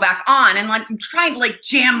easy to go back on. And like, I'm trying to like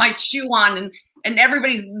jam my shoe on and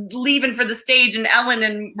everybody's leaving for the stage and Ellen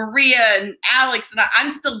and Maria and Alex. And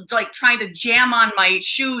I'm still like trying to jam on my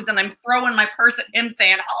shoes and I'm throwing my purse at him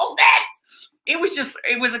saying, hold this. It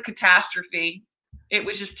was a catastrophe. It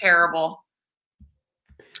was just terrible.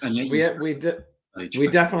 And we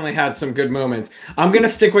definitely had some good moments. I'm going to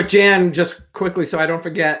stick with Jan just quickly so I don't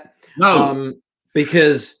forget. No.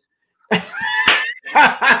 Because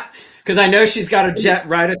I know she's got a jet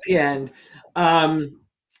right at the end.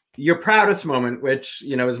 Your proudest moment, which,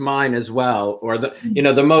 you know, is mine as well, or the, you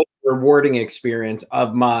know, the most rewarding experience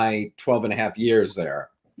of my 12 and a half years there.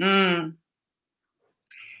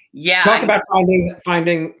 Yeah. Talk about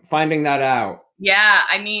finding that out. Yeah.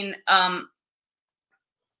 I mean,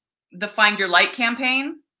 the Find Your Light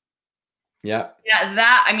campaign. Yeah. Yeah.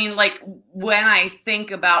 That, I mean, like when I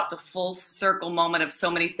think about the full circle moment of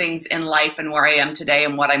so many things in life and where I am today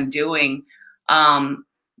and what I'm doing,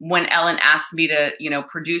 when Ellen asked me to, you know,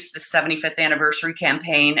 produce the 75th anniversary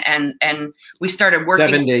campaign and we started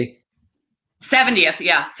working 70th.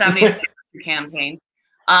 Yeah. 70th campaign.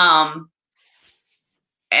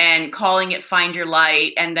 And calling it Find Your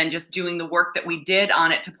Light and then just doing the work that we did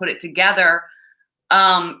on it to put it together.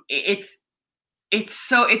 It's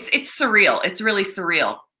surreal. It's really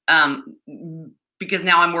surreal. Because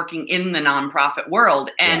now I'm working in the nonprofit world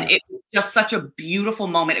and it was just such a beautiful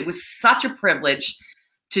moment. It was such a privilege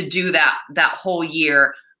to do that whole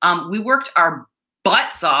year. We worked our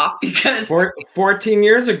butts off because 14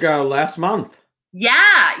 years ago last month.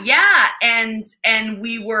 Yeah. And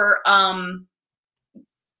we were,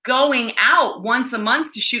 going out once a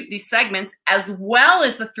month to shoot these segments, as well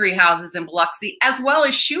as the 3 houses in Biloxi, as well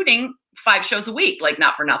as shooting 5 shows a week, like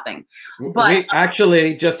not for nothing. But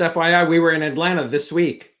actually, just FYI, we were in Atlanta this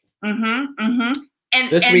week. And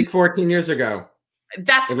this week, 14 years ago.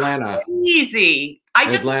 That's Atlanta. Crazy. I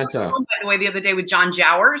just Atlanta. By the way, the other day with John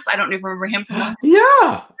Jowers. I don't know if you remember him from Yeah.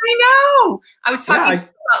 I know. I was talking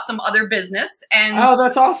about some other business and oh,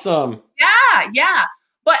 that's awesome. Yeah.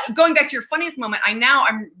 But going back to your funniest moment,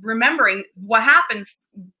 I'm remembering what happens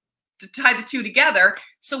to tie the two together.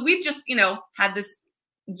 So we've just, you know, had this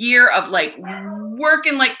year of like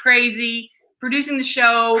working like crazy, producing the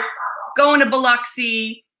show, going to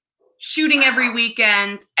Biloxi, shooting every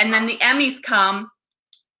weekend. And then the Emmys come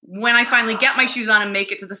when I finally get my shoes on and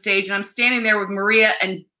make it to the stage. And I'm standing there with Maria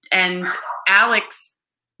and Alex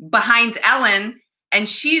behind Ellen. And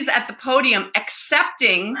she's at the podium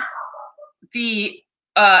accepting the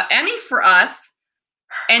Emmy for us,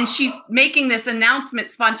 and she's making this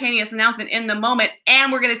spontaneous announcement in the moment,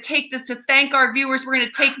 and we're going to take this to thank our viewers. We're going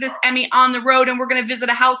to take this Emmy on the road, and we're going to visit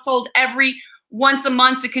a household once a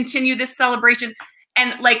month to continue this celebration.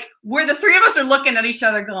 And like, the 3 of us are looking at each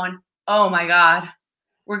other going, oh my God,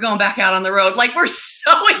 we're going back out on the road. Like, we're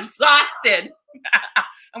so exhausted.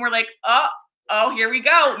 And we're like, oh, here we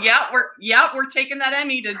go. We're taking that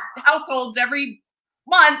Emmy to households every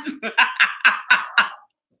month.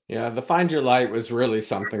 Yeah, the Find Your Light was really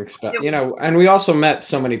something special, you know, and we also met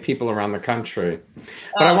so many people around the country.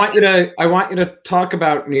 But I want you to talk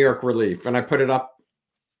about New York Relief, and I put it up.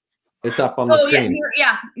 It's up on the screen. New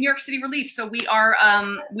York City Relief. So we are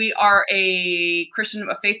a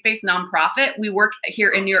faith-based nonprofit. We work here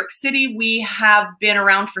in New York City. We have been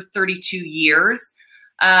around for 32 years.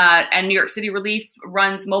 And New York City Relief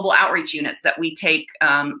runs mobile outreach units that we take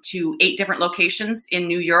to 8 different locations in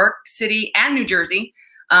New York City and New Jersey.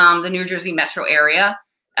 The New Jersey metro area,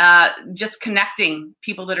 just connecting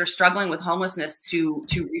people that are struggling with homelessness to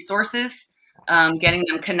resources, getting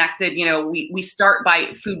them connected. You know, we start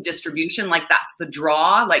by food distribution, like that's the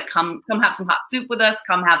draw. Like come have some hot soup with us,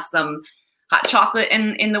 come have some hot chocolate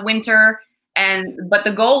in the winter. But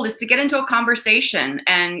the goal is to get into a conversation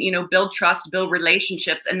and, you know, build trust, build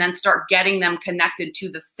relationships, and then start getting them connected to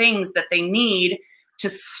the things that they need to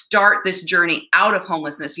start this journey out of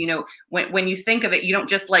homelessness. You know, when you think of it, you don't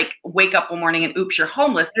just like wake up one morning and oops, you're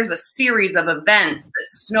homeless. There's a series of events that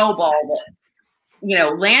snowball that, you know,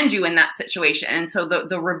 land you in that situation. And so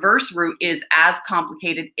the reverse route is as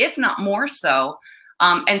complicated, if not more so.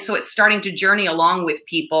 And so it's starting to journey along with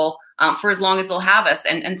people for as long as they'll have us.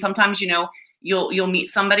 And sometimes, you know, you'll meet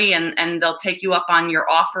somebody and they'll take you up on your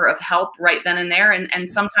offer of help right then and there. And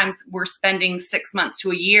sometimes we're spending 6 months to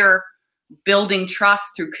a year building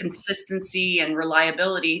trust through consistency and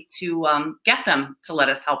reliability to get them to let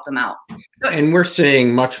us help them out. And we're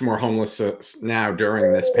seeing much more homelessness now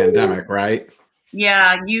during this pandemic, right?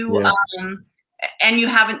 Yeah, and you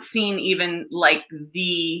haven't seen even like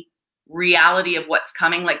the reality of what's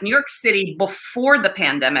coming. Like New York City before the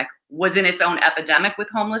pandemic was in its own epidemic with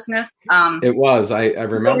homelessness. It was, I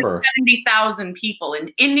remember. 70,000 people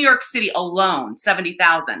in New York City alone,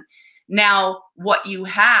 70,000. Now, what you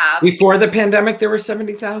have... Before the pandemic, there were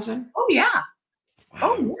 70,000? Oh, yeah. Wow.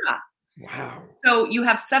 Oh, yeah. Wow. So you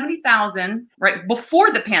have 70,000 right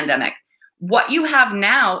before the pandemic. What you have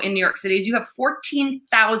now in New York City is you have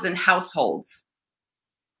 14,000 households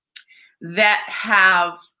that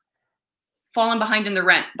have fallen behind in the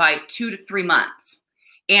rent by 2 to 3 months.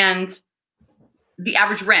 And the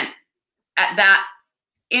average rent at that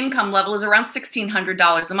income level is around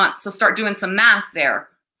 $1,600 a month. So start doing some math there.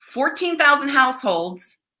 14,000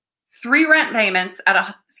 households, 3 rent payments at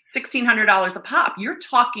 $1,600 a pop. You're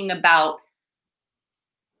talking about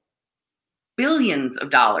billions of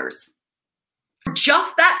dollars.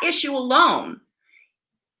 Just that issue alone.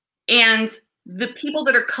 And the people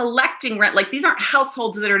that are collecting rent, like these aren't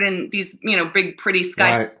households that are in these, big, pretty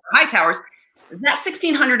skyscraper high towers. That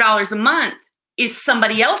 $1,600 a month is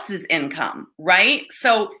somebody else's income, right?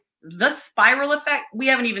 So the spiral effect, we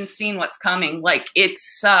haven't even seen what's coming. Like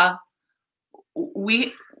it's,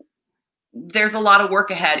 there's a lot of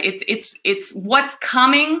work ahead. It's what's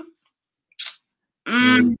coming.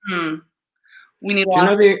 Mm-hmm. We need.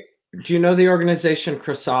 Do you know the organization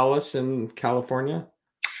Chrysalis in California?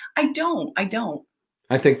 I don't.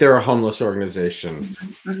 I think they're a homeless organization.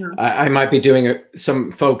 Mm-hmm. I might be doing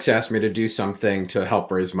some folks asked me to do something to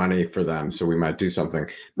help raise money for them. So we might do something,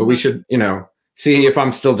 but we should, see if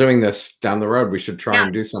I'm still doing this down the road. We should try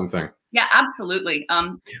and do something. Yeah, absolutely.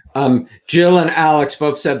 Jill and Alex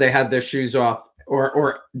both said they had their shoes off,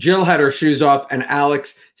 or Jill had her shoes off and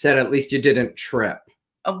Alex said, at least you didn't trip.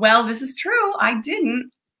 Well, this is true. I didn't.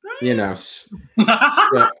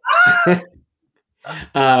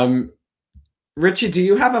 Ritchie, do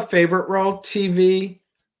you have a favorite role? TV,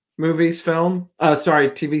 movies, film?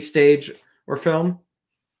 TV stage or film?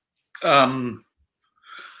 And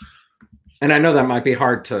I know that might be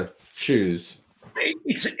hard to choose.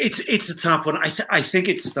 It's a tough one. I think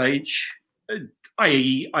it's stage.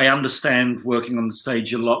 I understand working on the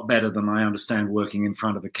stage a lot better than I understand working in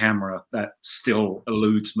front of a camera. That still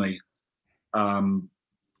eludes me. I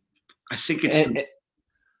think it's.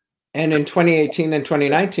 And in 2018 and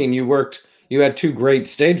 2019, you had 2 great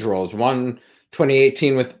stage roles. One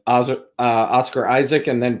 2018 with Oscar Isaac,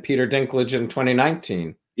 and then Peter Dinklage in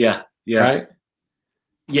 2019. Yeah. Right.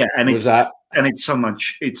 Yeah, and it's so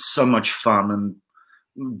much fun, and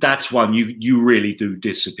that's one you really do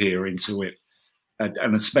disappear into it,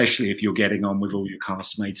 and especially if you're getting on with all your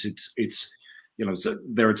castmates, it's so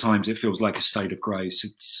there are times it feels like a state of grace.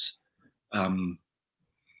 It's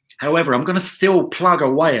however, I'm going to still plug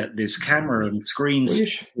away at this camera and screens.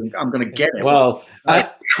 I'm going to get it. Well,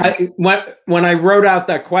 when I wrote out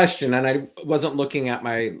that question and I wasn't looking at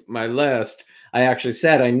my list, I actually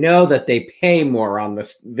said, I know that they pay more on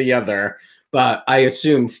the other, but I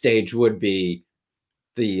assumed stage would be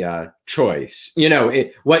the choice,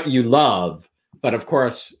 what you love. But of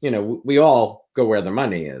course, we all go where the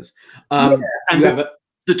money is. And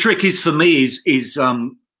the trick is for me is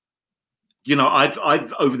I've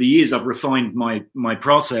over the years I've refined my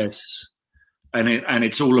process, and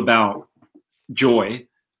it's all about joy.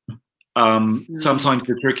 Sometimes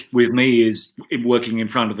the trick with me is working in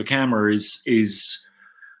front of the camera is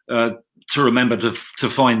to remember to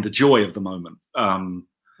find the joy of the moment.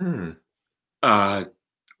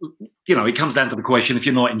 It comes down to the question: if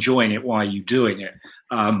you're not enjoying it, why are you doing it?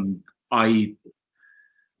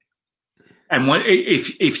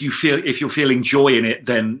 If you're feeling joy in it,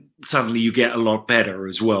 then suddenly you get a lot better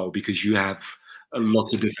as well, because you have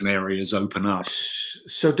lots of different areas open up.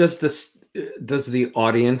 So does the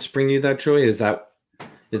audience bring you that joy? Is that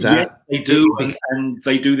yeah, they do, and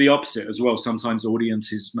they do the opposite as well. Sometimes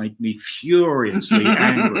audiences make me furiously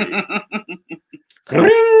angry. Not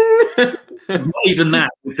even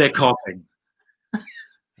that, with their coughing,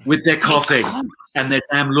 and they're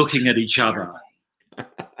damn looking at each other.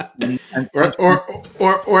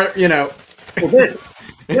 Or this,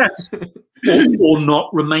 yes, or not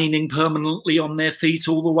remaining permanently on their feet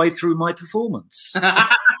all the way through my performance.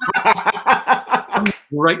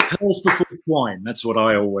 Great pearls before swine. That's what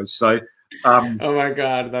I always say. Oh my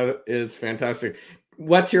God, that is fantastic.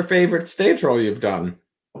 What's your favorite stage role you've done?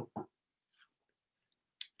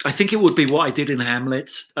 I think it would be what I did in Hamlet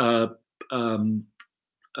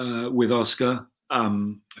with Oscar.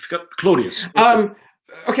 I forgot Claudius.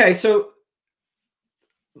 Okay, so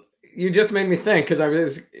you just made me think because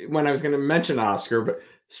when I was going to mention Oscar, but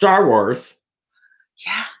Star Wars.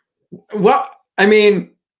 Yeah. What I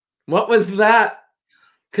mean, what was that?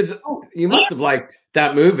 Because you must have liked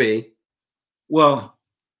that movie. Well,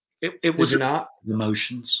 it was Did you not?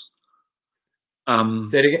 Emotions.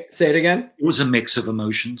 Say it again. It was a mix of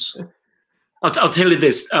emotions. I'll tell you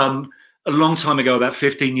this. A long time ago, about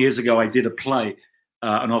 15 years ago, I did a play,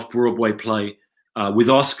 an off-Broadway play with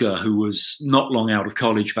Oscar, who was not long out of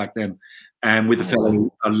college back then, and with a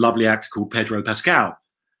lovely actor called Pedro Pascal.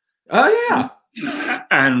 Oh, yeah.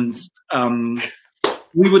 And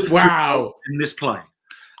we would in this play.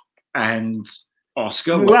 And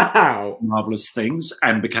Oscar marvelous things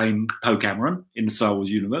and became Poe Cameron in the Star Wars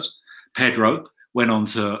universe. Pedro went on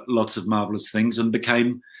to lots of marvelous things and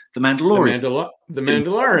became the Mandalorian. The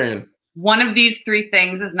Mandalorian. One of these three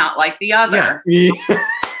things is not like the other. Yeah.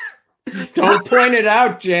 Don't point it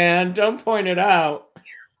out, Jan. Don't point it out.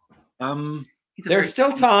 There's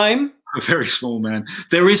still time. A very small man.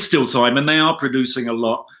 There is still time, and they are producing a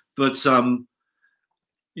lot. But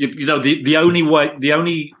you know, the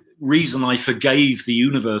only reason I forgave the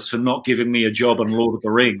universe for not giving me a job on Lord of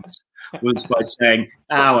the Rings was by saying,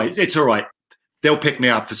 "Oh, it's all right. They'll pick me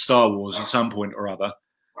up for Star Wars at some point or other."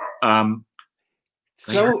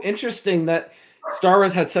 So interesting that Star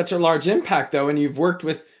Wars had such a large impact, though, and you've worked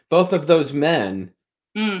with both of those men.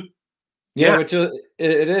 Yeah, which it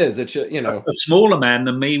is. It's you know, a smaller man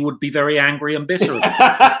than me would be very angry and bitter.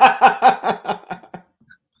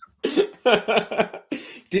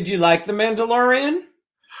 Did you like The Mandalorian?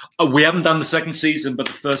 We haven't done the second season, but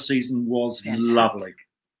the first season was lovely.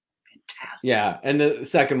 Fantastic. Yeah, and the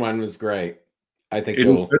second one was great. I think I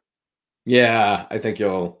think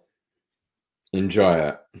you'll enjoy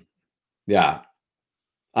it. Yeah.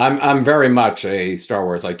 I'm very much a Star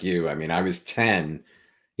Wars like you. I mean, I was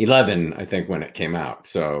 11, I think, when it came out.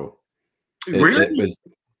 So really? It was,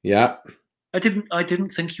 yeah. I didn't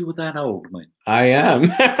think you were that old, mate. I am.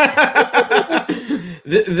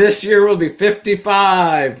 This year will be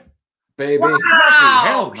 55, baby. Wow!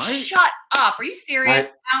 Hell, mate. Shut up! Are you serious,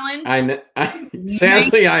 Alan?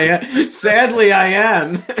 Sadly, I am. Sadly, I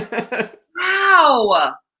am.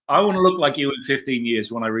 Wow! I want to look like you in 15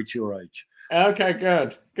 years when I reach your age. Okay,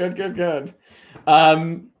 good.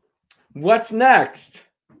 What's next?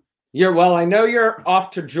 Well, I know you're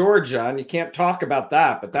off to Georgia, and you can't talk about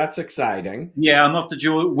that, but that's exciting. Yeah, I'm off to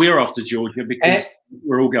Georgia. We're off to Georgia because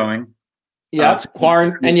we're all going. Yeah,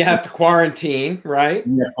 and you have to quarantine, right?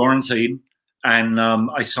 Yeah, quarantine. And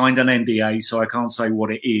I signed an NDA, so I can't say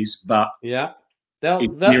what it is, but yeah,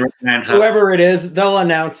 whoever it is, they'll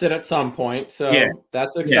announce it at some point. So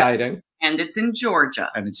that's exciting. Yeah. And it's in Georgia.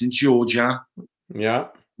 Yeah,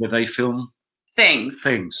 where they film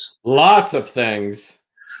things. Lots of things.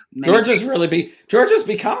 Georgia's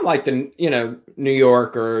become like the New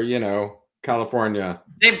York or California.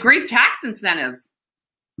 They have great tax incentives.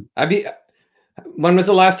 When was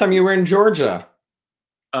the last time you were in Georgia?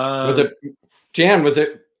 Was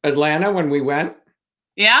it Atlanta when we went?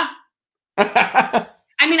 Yeah. I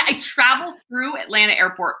mean, I travel through Atlanta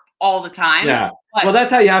Airport all the time. Yeah. Well,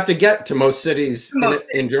 that's how you have to get to most cities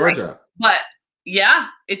in Georgia. Right. But yeah,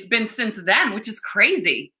 it's been since then, which is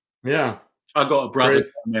crazy. Yeah. I got a brother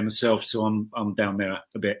down there myself, so I'm down there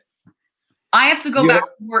a bit. I have to go back to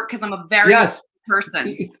work because I'm a very busy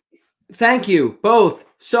person. Thank you both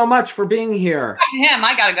so much for being here. Him,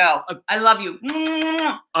 I gotta go. I love you.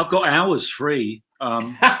 I've got hours free.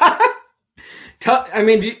 I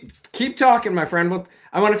mean, keep talking, my friend.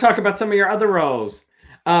 I want to talk about some of your other roles.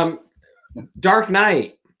 Dark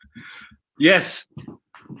Knight. Yes.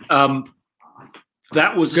 That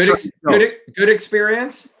was good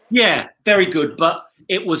experience. Yeah, very good. But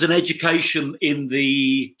it was an education in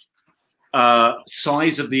the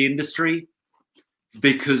size of the industry,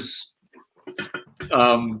 because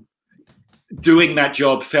doing that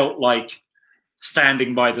job felt like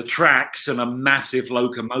standing by the tracks and a massive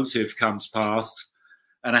locomotive comes past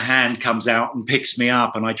and a hand comes out and picks me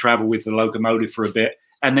up, and I travel with the locomotive for a bit,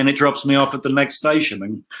 and then it drops me off at the next station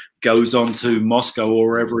and goes on to Moscow or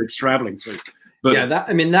wherever it's traveling to. But yeah,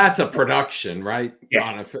 that's a production, right?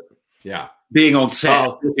 Yeah. Yeah. Being on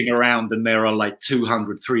set, looking around, and there are like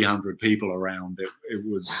 200, 300 people around. It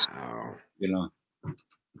was,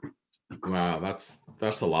 Wow, that's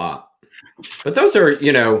a lot. But those are,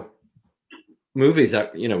 movies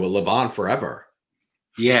that, will live on forever.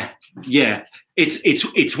 Yeah. Yeah.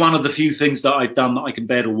 It's one of the few things that I've done that I can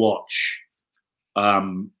bear to watch.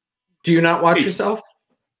 Do you not watch yourself?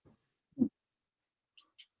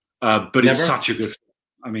 But it's such a good film.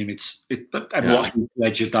 I mean, what Heath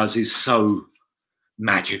Ledger does is so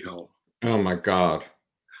magical. Oh my God!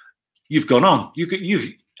 You've gone on.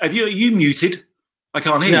 Are you muted? I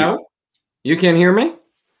can't hear you. You can't hear me.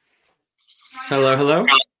 Hello, hello.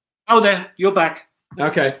 Oh, there. You're back.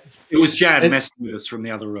 Okay. It was Jan messing with us from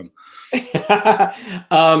the other room.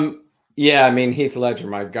 Yeah, I mean Heath Ledger.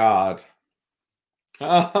 My God.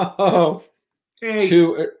 Oh, hey.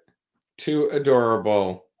 Too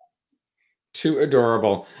adorable. Too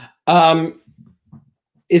adorable.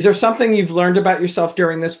 Is there something you've learned about yourself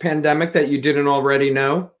during this pandemic that you didn't already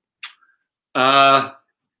know?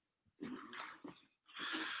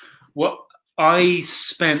 Well, I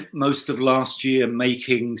spent most of last year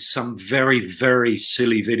making some very, very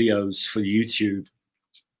silly videos for YouTube.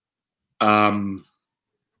 I'm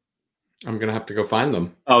going to have to go find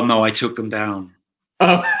them. Oh, no, I took them down.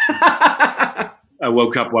 Oh. I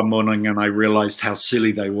woke up one morning and I realized how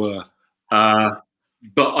silly they were. But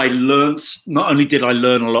I learned, not only did I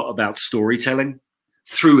learn a lot about storytelling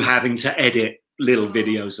through having to edit little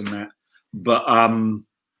videos and that, but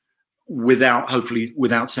hopefully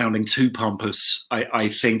without sounding too pompous, I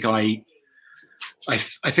think I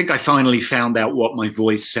finally found out what my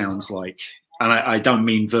voice sounds like. And I don't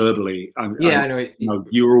mean verbally. I know.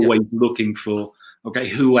 You're always looking for, okay,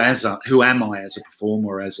 who am I as a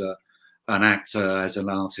performer, as an actor, as an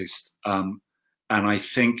artist? And I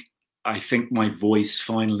think my voice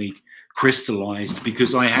finally crystallized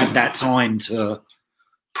because I had that time to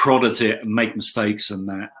prod at it and make mistakes and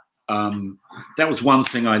that. That was one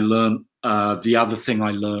thing I learned. The other thing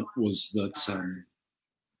I learned was that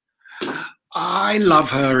I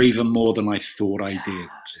love her even more than I thought I did.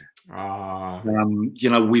 You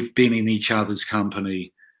know, we've been in each other's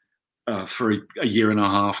company for a year and a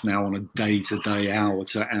half now on a day-to-day,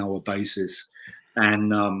 hour-to-hour basis,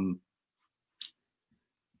 and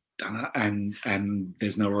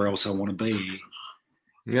there's nowhere else I want to be.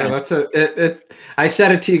 Yeah, I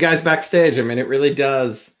said it to you guys backstage. I mean, it really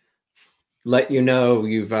does let you know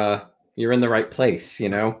you're in the right place, you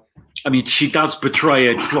know? I mean, she does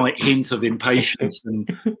betray a slight hint of impatience, and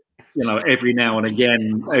you know, every now and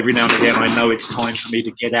again, I know it's time for me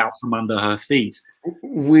to get out from under her feet.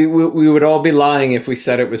 We would all be lying if we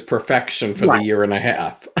said it was perfection for the year and a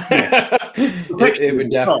half. Yeah. it would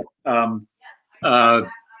definitely.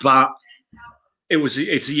 But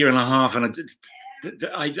it's a year and a half, and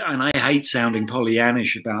I hate sounding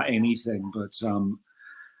Pollyannish about anything, but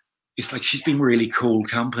it's like she's been really cool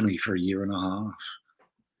company for a year and a half.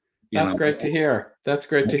 That's great to hear. That's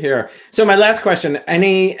great to hear. So my last question,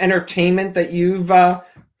 any entertainment that you've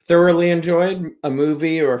thoroughly enjoyed, a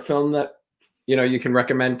movie or a film that, you know, you can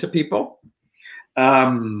recommend to people?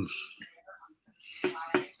 Oh,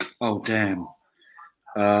 damn.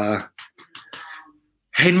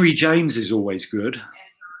 Henry James is always good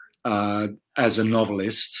as a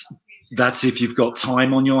novelist. That's if you've got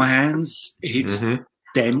time on your hands. It's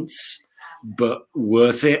dense, but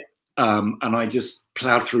worth it. And I just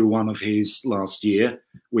plowed through one of his last year,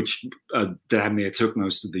 which damn near took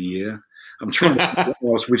most of the year. I'm trying to think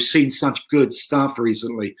what else. We've seen such good stuff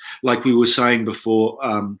recently. Like we were saying before,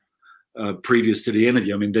 previous to the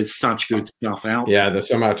interview, I mean, there's such good stuff out. Yeah, there's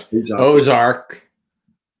so much. Ozark.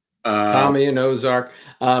 Tommy and Ozark.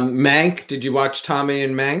 Mank. Did you watch Tommy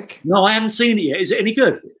and Mank? No, I haven't seen it yet. Is it any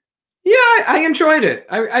good? Yeah, I enjoyed it.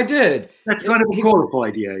 I did. That's kind of a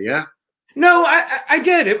qualified idea, yeah? No, I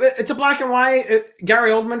did. It's a black and white.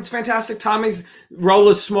 Gary Oldman's fantastic. Tommy's role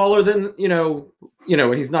is smaller than, you know,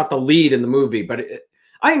 he's not the lead in the movie, but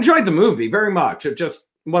I enjoyed the movie very much. It just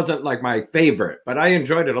wasn't like my favorite, but I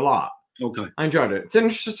enjoyed it a lot. Okay. I enjoyed it. It's an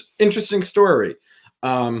interesting story.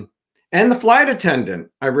 And The Flight Attendant,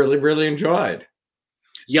 I really, really enjoyed.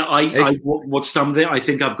 Yeah, I watched some of it. I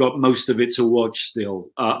think I've got most of it to watch still,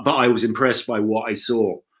 but I was impressed by what I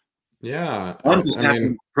saw. Yeah, I'm just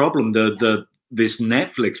having a problem, this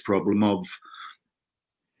Netflix problem of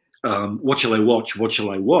what shall I watch? What shall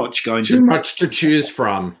I watch? Going too much to choose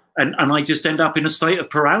from, and I just end up in a state of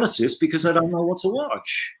paralysis because I don't know what to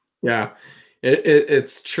watch. Yeah,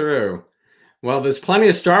 it's true. Well, there's plenty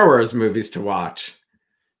of Star Wars movies to watch.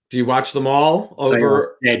 Do you watch them all? Over they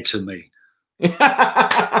are dead to me.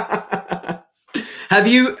 Have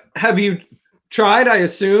you tried? I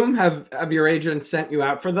assume have your agent sent you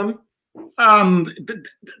out for them?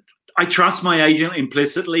 I trust my agent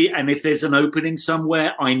implicitly, and if there's an opening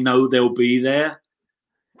somewhere, I know they'll be there.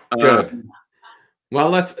 Good. Well,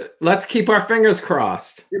 let's keep our fingers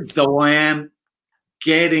crossed. Though I am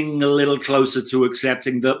getting a little closer to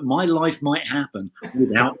accepting that my life might happen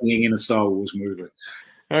without being in a Star Wars movie.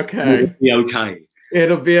 Okay. It'll be okay.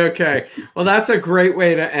 It'll be okay. Well, that's a great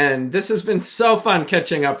way to end. This has been so fun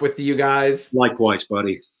catching up with you guys. Likewise,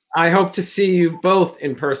 buddy. I hope to see you both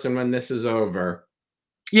in person when this is over.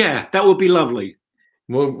 Yeah, that would be lovely.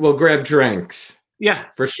 We'll grab drinks. Yeah,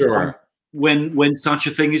 for sure. When such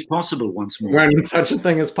a thing is possible once more. When such a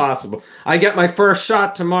thing is possible. I get my first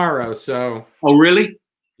shot tomorrow, so. Oh, really?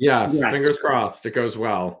 Yes. Fingers crossed. It goes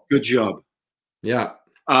well. Good job. Yeah.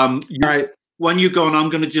 All right. When you're gone, I'm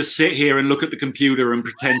going to just sit here and look at the computer and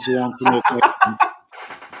pretend to answer more questions.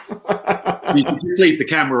 You can just leave the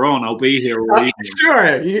camera on. I'll be here all evening.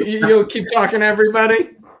 Sure. You'll keep talking to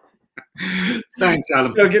everybody. Thanks,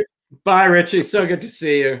 Alan. So good. Bye, Richie. So good to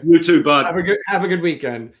see you. You too, bud. Have a good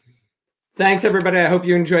weekend. Thanks, everybody. I hope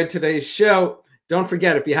you enjoyed today's show. Don't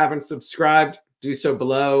forget, if you haven't subscribed, do so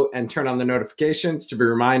below and turn on the notifications to be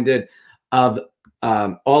reminded of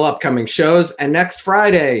all upcoming shows. And next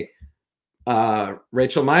Friday,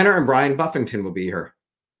 Rachel Miner and Brian Buffington will be here.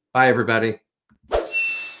 Bye, everybody.